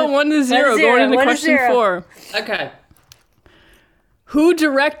 1-0 going into question 4. Okay. Who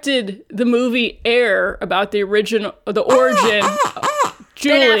directed the movie Air about the origin?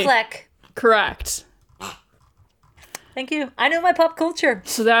 Julie. Ben Affleck. Correct. Thank you. I know my pop culture.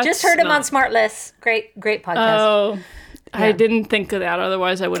 So that's just heard him not- on Smartless. Great podcast. Oh, I Yeah. didn't think of that.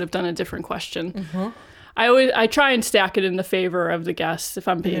 Otherwise, I would have done a different question. Mm-hmm. I try and stack it in the favor of the guests, if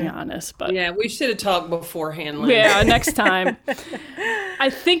I'm being honest. But Yeah, we should have talked beforehand. Lynn. yeah, next time. I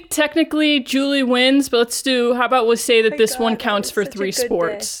think technically Julie wins, but let's do. How about we say that this one God, counts that for was such a 3 good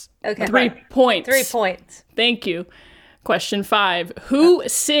sports. day. Okay. 3 points. 3 points. Thank you. Question 5. Who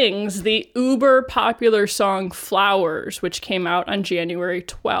sings the uber popular song Flowers, which came out on January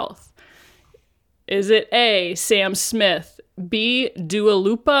 12th? Is it A, Sam Smith, B, Dua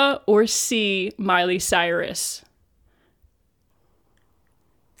Lipa, or C, Miley Cyrus?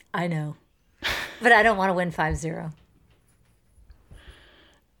 I know. But I don't want to win 5-0.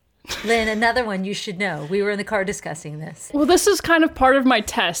 Lynn, another one you should know. We were in the car discussing this. Well, this is kind of part of my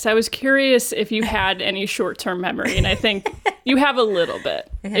test. I was curious if you had any short-term memory, and I think you have a little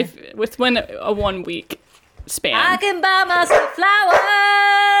bit. If with when a 1 week span. I can buy myself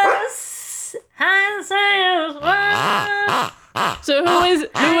flowers. So who is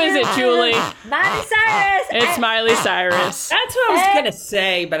it, Julie? Miley Cyrus. It's Miley Cyrus. That's what I was going to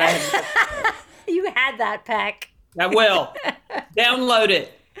say, but I You had that, Peck. will. Download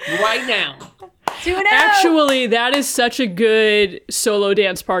it. right now. 2-0. Actually, that is such a good solo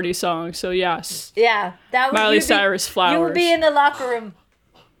dance party song. So yes. Yeah, that would Miley Cyrus, Flowers. You would be in the locker room.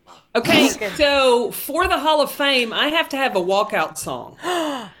 Okay, so for the Hall of Fame, I have to have a walkout song.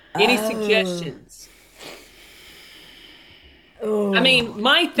 Any suggestions? Oh. I mean,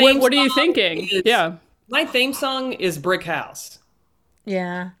 my theme What are you song thinking? is- Yeah. My theme song is Brick House.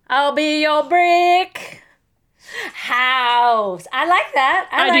 Yeah. I'll be your brick house. I like that.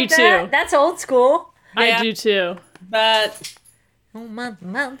 I like do that. too. That's old school. I Yeah. do too. But Oh,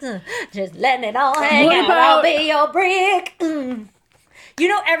 mountain, just letting it all hang What out. about- I'll be your brick. You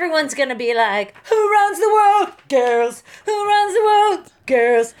know, everyone's gonna be like, "Who runs the world, girls? Who runs the world,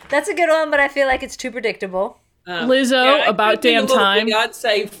 girls?" That's a good one, but I feel like it's too predictable. Lizzo, I About could do a Damn little Time.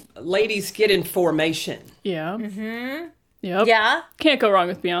 Beyonce, Ladies Get in Formation. Yeah. Mm-hmm. Yep. Yeah. Can't go wrong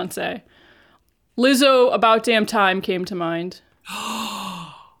with Beyonce. Lizzo, About Damn Time came to mind.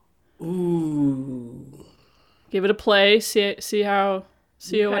 Ooh. Give it a play. See how.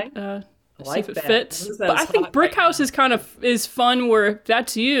 See Okay. what. I See like if it that. fits. Those But I think hot Brick right House is fun. Where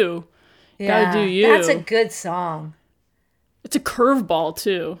that's you. Yeah. Gotta do you. That's a good song. It's a curveball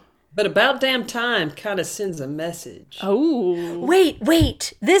too. But About Damn Time kind of sends a message. Oh.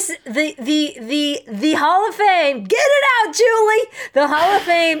 Wait. This the Hall of Fame. Get it out, Julie. The Hall of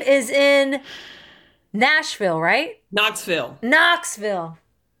Fame is in Nashville, right? Knoxville. Knoxville.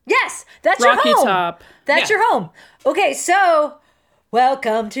 Yes, that's Rocky your home. Top. That's Yeah. your home. Okay, so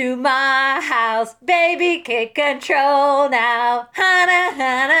welcome to my house, baby. Take control now. Hana,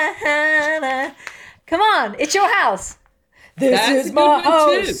 hana, hana. Come on, it's your house. This That's is a good my one, too.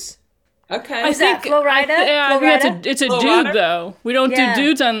 house. Okay. Is that Flo Rida? I Flo think Rida? it's a Flo dude Rida? though. We don't Yeah. do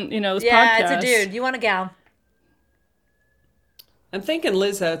dudes on this Yeah, podcast. it's a dude. You want a gal? I'm thinking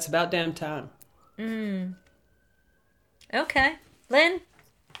Lizzo, It's About Damn Time. Okay, Lynn,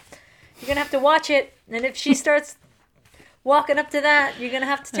 you're gonna have to watch it, and if she starts walking up to that, you're gonna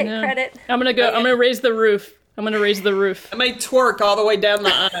have to take know. credit. I'm gonna raise the roof. I may twerk all the way down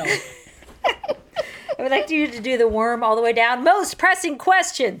the aisle. I would like you to do the worm all the way down. Most pressing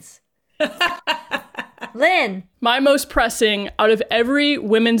questions. Lynn. My most pressing, out of every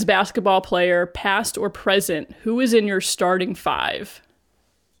women's basketball player, past or present, who is in your starting five?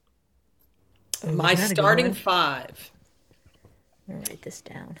 My that's a good starting one. five. I'm gonna write this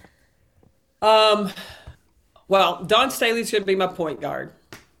down. Well, Dawn Staley's going to be my point guard.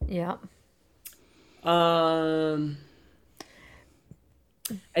 Yeah. I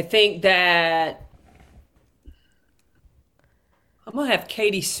think that I'm going to have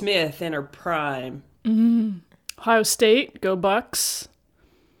Katie Smith in her prime. Ohio State, go Bucks.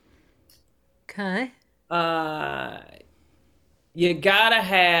 Okay. You got to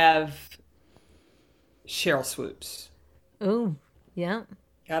have Cheryl Swoops. Ooh. Yeah.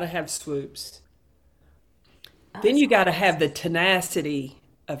 Got to have Swoops. Then you got to have the tenacity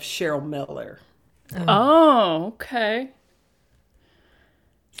of Cheryl Miller. Oh, okay.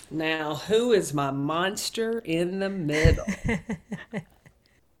 Now, who is my monster in the middle?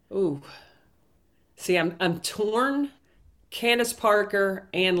 Ooh. See, I'm torn. Candace Parker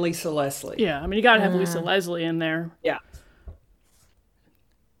and Lisa Leslie. Yeah, I mean, you gotta have Lisa Leslie in there. Yeah.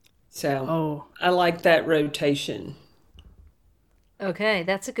 So Oh. I like that rotation. Okay,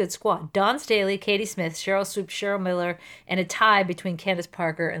 that's a good squad. Dawn Staley, Katie Smith, Cheryl Swoops, Cheryl Miller, and a tie between Candace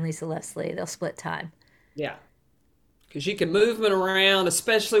Parker and Lisa Leslie. They'll split time. Yeah. Because you can move them around,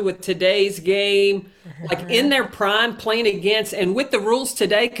 especially with today's game, like in their prime playing against, and with the rules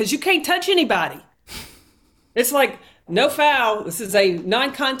today, because you can't touch anybody. It's like no foul. This is a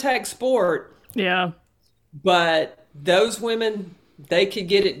non-contact sport, Yeah. but those women, they could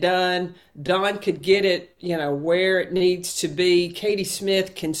get it done. Dawn could get it, where it needs to be. Katie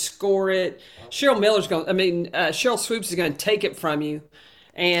Smith can score it. Cheryl Swoops is going to take it from you,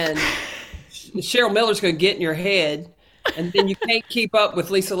 and Cheryl Miller's going to get in your head, and then you can't keep up with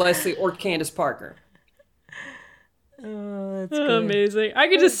Lisa Leslie or Candace Parker. Oh, that's good. Amazing. I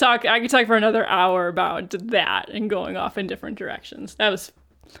could talk for another hour about that and going off in different directions. That was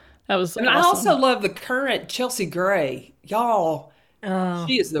And awesome. I also love the current Chelsea Gray. Y'all,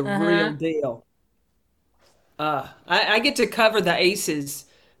 she is the real deal. I get to cover the Aces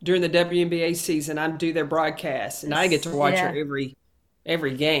during the WNBA season. I do their broadcast, and I get to watch her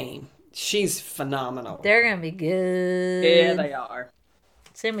every game. She's phenomenal. They're going to be good. Yeah, they are.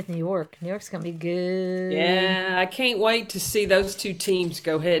 Same with New York. New York's going to be good. Yeah, I can't wait to see those two teams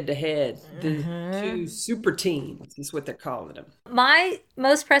go head to head. The two super teams is what they're calling them. My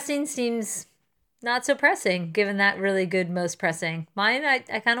most pressing seems not so pressing, given that really good most pressing. Mine, I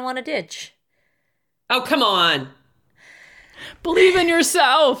kind of want to ditch. Oh, come on. Believe in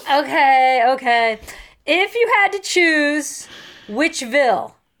yourself. Okay. If you had to choose, which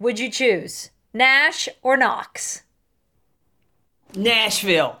Ville would you choose? Nash or Knox?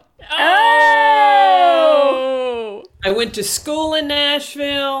 Nashville. Oh! I went to school in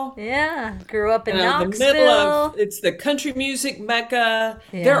Nashville. Yeah, grew up in The Knoxville. middle of it's the country music mecca.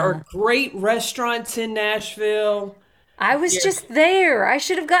 Yeah. There are great restaurants in Nashville. I was just there. I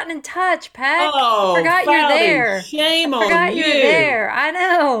should have gotten in touch, Pat. Oh, I forgot you're Fowley, there. shame on Forgot you. you're there. I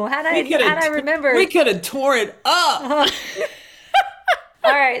know. How'd I remember? We could have tore it up.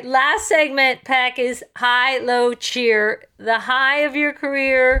 All right, last segment, Peck, is high, low, cheer. The high of your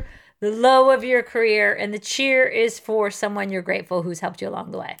career, the low of your career, and the cheer is for someone you're grateful who's helped you along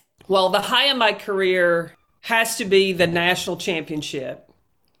the way. Well, the high of my career has to be the national championship.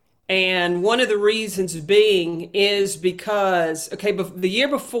 And one of the reasons being is because, the year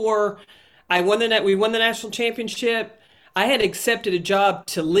before we won the national championship, I had accepted a job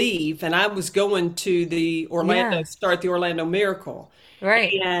to leave, and I was going to start the Orlando Miracle.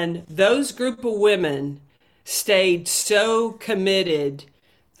 Right. And those group of women stayed so committed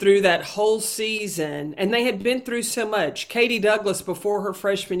through that whole season, and they had been through so much. Katie Douglas, before her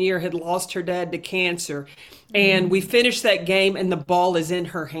freshman year, had lost her dad to cancer, and we finished that game, and the ball is in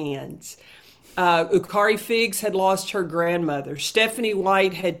her hands. Ukari Figs had lost her grandmother. Stephanie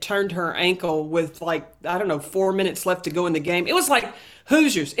White had turned her ankle with 4 minutes left to go in the game. It was like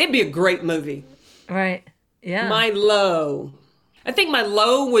Hoosiers. It'd be a great movie. Right. Yeah. I think my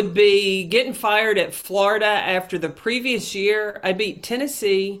low would be getting fired at Florida after the previous year. I beat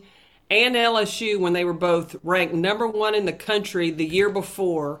Tennessee and LSU when they were both ranked number 1 in the country the year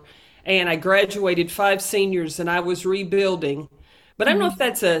before. And I graduated 5 seniors and I was rebuilding. But I don't know if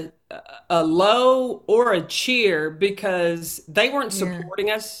that's a low or a cheer because they weren't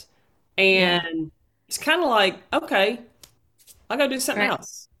supporting us. And it's kind of like, okay, I'll go do something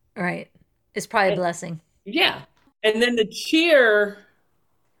else. Right. It's probably a blessing. Yeah. And then the cheer,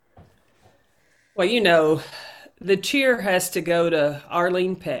 the cheer has to go to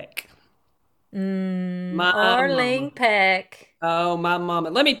Arlene Peck. Arlene Peck. Oh, my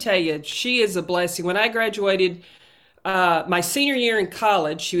mama. Let me tell you, she is a blessing. When I graduated my senior year in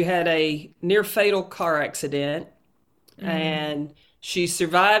college, she had a near fatal car accident and she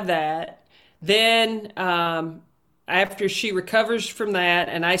survived that. Then after she recovers from that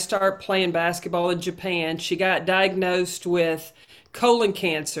and I start playing basketball in Japan, she got diagnosed with colon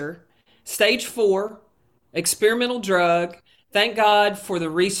cancer, stage 4, experimental drug. Thank God for the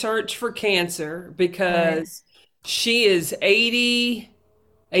research for cancer because she is 82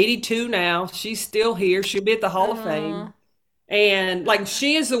 now. She's still here. She'll be at the Hall of Fame. And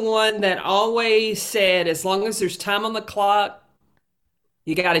she is the one that always said, as long as there's time on the clock,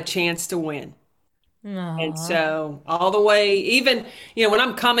 you got a chance to win. Aww. And so all the way, even, when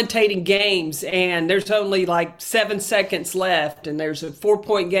I'm commentating games and there's only 7 seconds left and there's a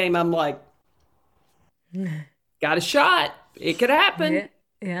 4-point game, I'm like, got a shot. It could happen.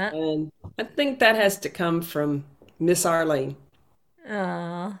 Yeah. And I think that has to come from Miss Arlene.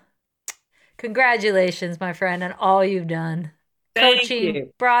 Aw. Congratulations, my friend, on all you've done. Thank Coaching,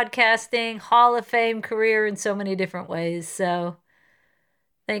 you. broadcasting, Hall of Fame career in so many different ways. So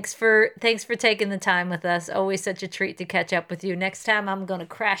thanks for taking the time with us. Always such a treat to catch up with you. Next time I'm going to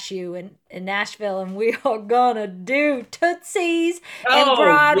crash you in Nashville and we are going to do Tootsies and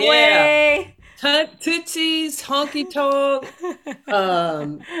Broadway. Yeah. Tootsies, Honky Tonk,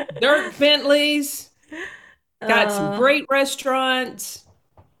 Dirk Bentley's. Got some great restaurants.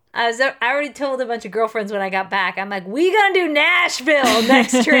 I already told a bunch of girlfriends when I got back. I'm like, we gonna do Nashville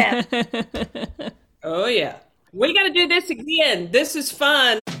next trip. Oh yeah, we got to do this again. This is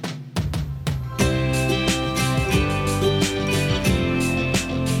fun.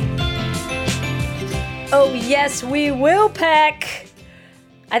 Oh yes, we will, Peck.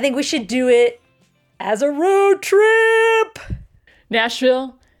 I think we should do it as a road trip.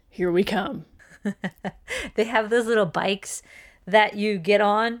 Nashville, here we come. They have those little bikes that you get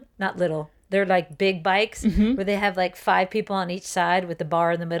on. Not little. They're like big bikes where they have 5 people on each side with the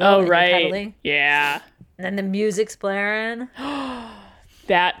bar in the middle. Oh, and right. you're pedaling. Yeah. And then the music's blaring.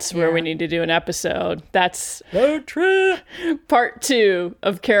 That's where we need to do an episode. That's road trip part 2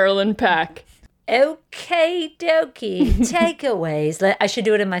 of Carolyn Peck. Okay, dokie. Takeaways. I should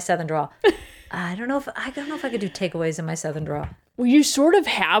do it in my Southern drawl. I don't know if I could do takeaways in my Southern drawl. Well, you sort of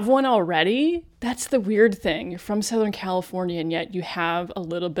have one already. That's the weird thing. You're from Southern California, and yet you have a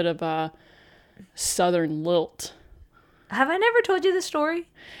little bit of a Southern lilt. Have I never told you the story?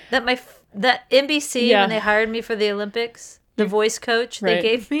 That that NBC, when they hired me for the Olympics, the voice coach they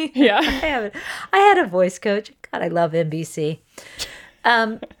gave me? Yeah. I haven't. I had a voice coach. God, I love NBC.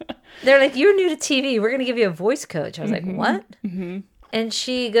 They're like, you're new to TV. We're going to give you a voice coach. I was like, what? Mm-hmm. And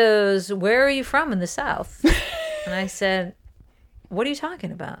she goes, where are you from in the South? And I said, what are you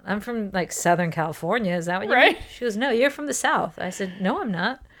talking about? I'm from like Southern California. Is that what you mean? She goes, no, you're from the South. I said, no, I'm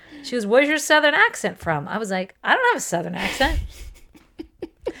not. She goes, where's your Southern accent from? I was like, I don't have a Southern accent.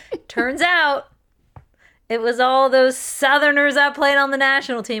 Turns out it was all those Southerners I played on the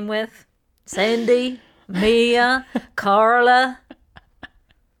national team with. Sandy, Mia, Carla.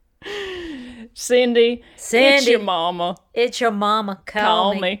 Cindy, it's your mama. It's your mama.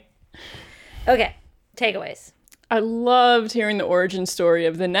 Call me. Okay, takeaways. I loved hearing the origin story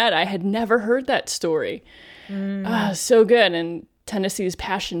of the net. I had never heard that story. So good. And Tennessee's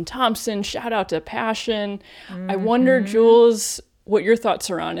Passion Thompson. Shout out to Passion. I wonder, Jules, what your thoughts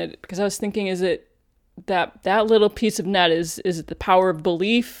are on it. Because I was thinking, is it that little piece of net, is it the power of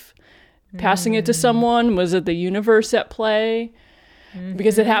belief? Passing it to someone? Was it the universe at play?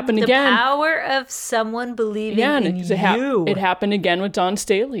 Because it happened again. The power of someone believing in you. It happened again with Dawn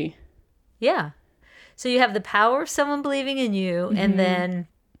Staley. Yeah. So you have the power of someone believing in you, and then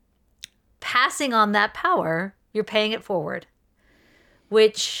passing on that power, you're paying it forward.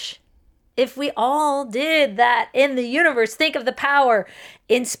 Which, if we all did that in the universe, think of the power.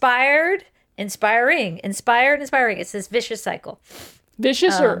 Inspired, inspiring, inspired, inspiring. It's this vicious cycle.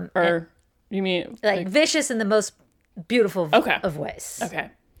 Vicious or you mean? Like vicious in the most beautiful of ways. Okay.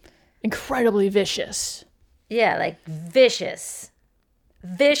 Incredibly vicious. Yeah, like vicious.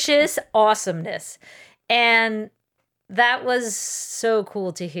 Vicious awesomeness. And that was so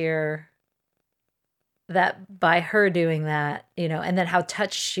cool to hear that by her doing that, and then how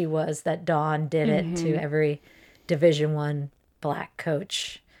touched she was that Dawn did it to every Division I Black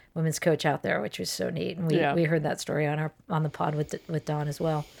coach, women's coach out there, which was so neat. And we heard that story on the pod with Dawn as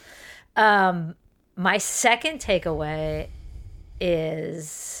well. My second takeaway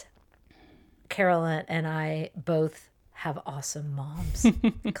is Carolyn and I both have awesome moms.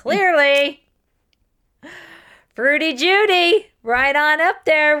 Clearly. Fruity Judy, right on up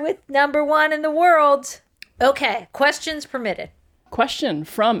there with #1 in the world. Okay, questions permitted. Question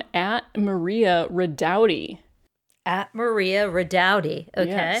from @Maria Redouty. @Maria Redouty. Okay.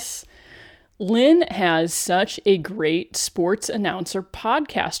 Yes. Lynn has such a great sports announcer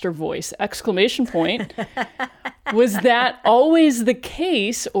podcaster voice! ! Was that always the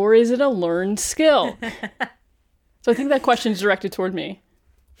case, or is it a learned skill? So I think that question is directed toward me.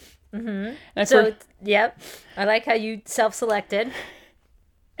 Mm-hmm. Yep. I like how you self-selected.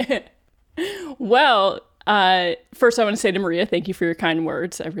 Well, first I want to say to Maria, thank you for your kind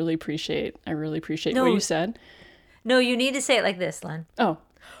words. I really appreciate what you said. No, you need to say it like this, Len. Oh.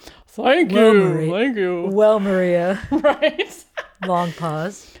 Thank you. Well, Maria. Right. Long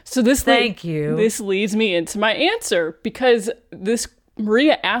pause. So thank you. This leads me into my answer, because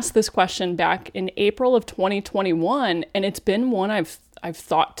Maria asked this question back in April of 2021, and it's been one I've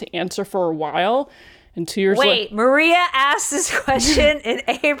thought to answer for a while. And 2 years later. Wait, Maria asked this question in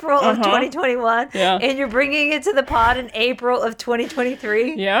April of 2021, and you're bringing it to the pod in April of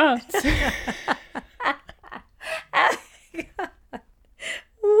 2023? Yeah.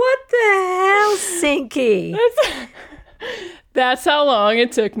 What the hell, Sinky? That's how long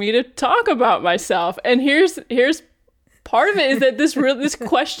it took me to talk about myself. And here's part of it is that this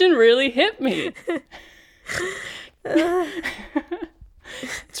question really hit me.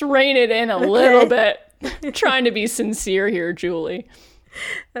 Let's rein it in a little bit. I'm trying to be sincere here, Julie.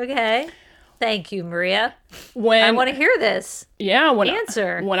 Okay. Thank you, Maria. I want to hear this. Yeah.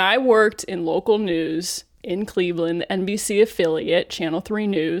 Answer. When I worked in local news in Cleveland, the NBC affiliate, Channel 3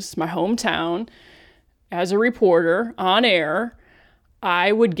 News, my hometown, as a reporter on air,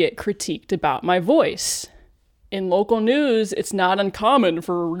 I would get critiqued about my voice. In local news, it's not uncommon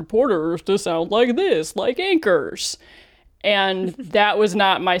for reporters to sound like this, like anchors. And that was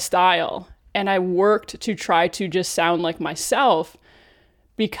not my style. And I worked to try to just sound like myself.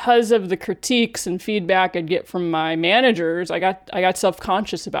 Because of the critiques and feedback I'd get from my managers, I got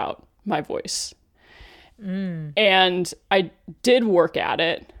self-conscious about my voice. And I did work at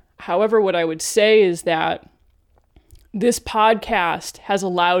it. However, what I would say is that this podcast has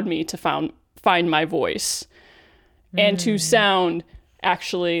allowed me to find my voice and to sound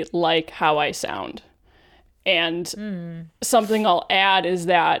actually like how I sound. And something I'll add is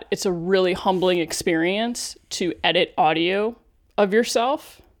that it's a really humbling experience to edit audio of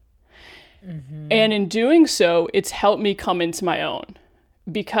yourself. And in doing so, it's helped me come into my own,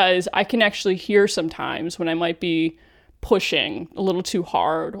 because I can actually hear sometimes when I might be pushing a little too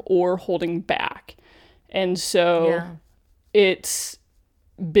hard or holding back. And so it's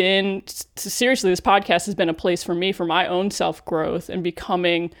seriously, this podcast has been a place for me for my own self-growth and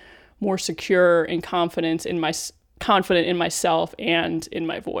becoming more secure and confident in myself and in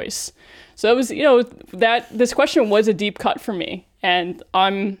my voice. So it was, that this question was a deep cut for me. And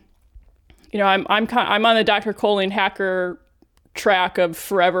I'm on the Dr. Colleen Hacker track of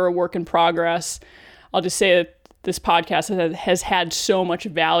forever a work in progress. I'll just say that this podcast has had so much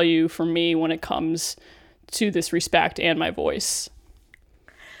value for me when it comes to this respect and my voice.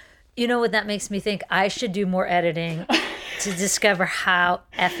 You know what that makes me think? I should do more editing to discover how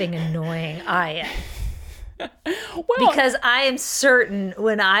effing annoying I am. Because I am certain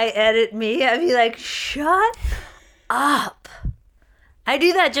when I edit me, I'd be like, shut up. I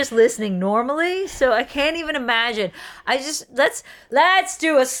do that just listening normally, so I can't even imagine. Let's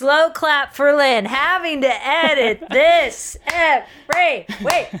do a slow clap for Lynn having to edit this every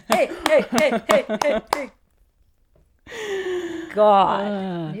hey.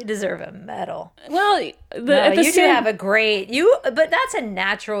 God, you deserve a medal. Well, you do have a great but that's a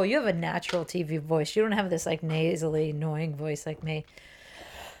natural. You have a natural TV voice. You don't have this like nasally, annoying voice like me.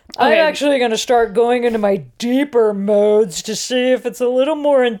 Okay. I'm actually going to start going into my deeper modes to see if it's a little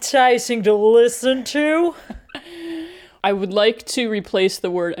more enticing to listen to. I would like to replace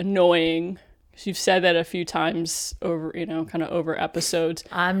the word annoying. You've said that a few times over, kind of over episodes.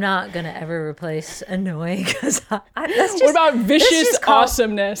 I'm not going to ever replace annoying because what about vicious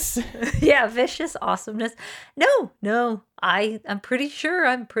awesomeness? Yeah, vicious awesomeness. No, I'm pretty sure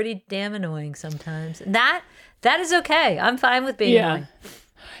I'm pretty damn annoying sometimes. And that is okay. I'm fine with being annoying.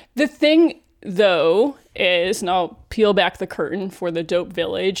 The thing, though, is, and I'll peel back the curtain for the Dope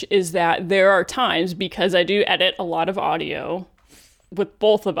Village, is that there are times, because I do edit a lot of audio with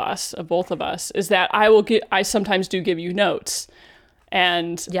both of us, is that I sometimes do give you notes.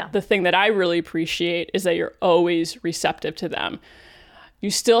 And the thing that I really appreciate is that you're always receptive to them.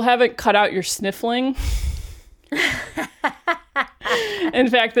 You still haven't cut out your sniffling. In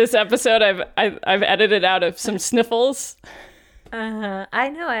fact, this episode, I've edited out of some sniffles. I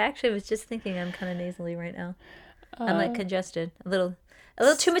know. I actually was just thinking I'm kind of nasally right now. I'm like congested. A little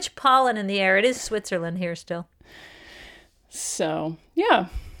too much pollen in the air. It is Switzerland here still. So, yeah.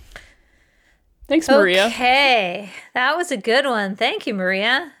 Thanks, Maria. Okay. That was a good one. Thank you,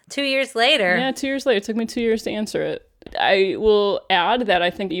 Maria. 2 years later. Yeah, 2 years later. It took me 2 years to answer it. I will add that I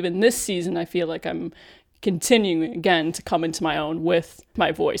think even this season, I feel like I'm continuing again to come into my own with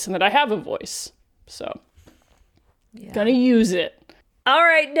my voice and that I have a voice. So, gonna use it. All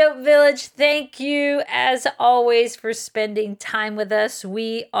right, Dope Village, thank you as always for spending time with us.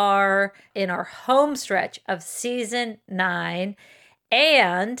 We are in our home stretch of season 9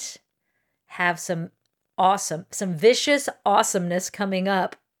 and have some vicious awesomeness coming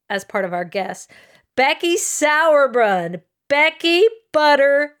up as part of our guests. Becky Sauerbrunn, Becky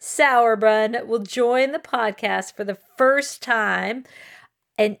Butter Sauerbrunn will join the podcast for the first time.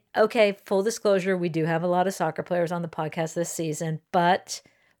 And okay, full disclosure, we do have a lot of soccer players on the podcast this season, but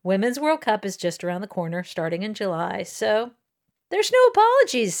Women's World Cup is just around the corner, starting in July. So there's no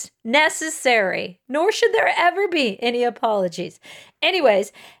apologies necessary, nor should there ever be any apologies.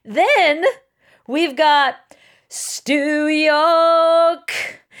 Anyways, then we've got Stu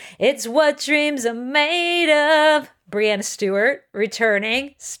York. It's what dreams are made of. Brianna Stewart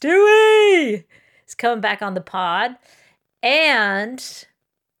returning. Stewie is coming back on the pod. And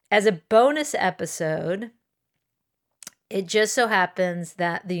as a bonus episode, it just so happens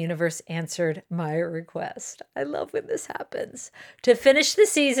that the universe answered my request. I love when this happens. To finish the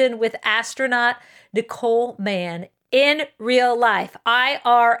season with astronaut Nicole Mann in real life,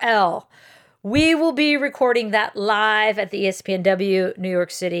 IRL. We will be recording that live at the ESPNW New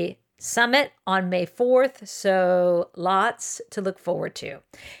York City Summit on May 4th, so lots to look forward to.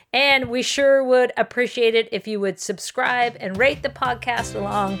 And we sure would appreciate it if you would subscribe and rate the podcast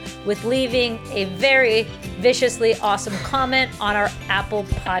along with leaving a very viciously awesome comment on our Apple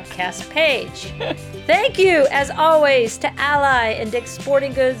Podcast page. Thank you, as always, to Ally and Dick's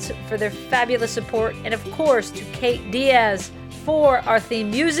Sporting Goods for their fabulous support, and of course to Kate Diaz for our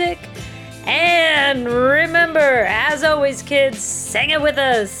theme music. And remember, as always, kids, sing it with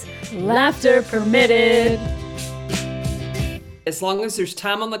us. Laughter permitted. As long as there's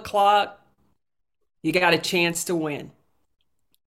time on the clock, you got a chance to win.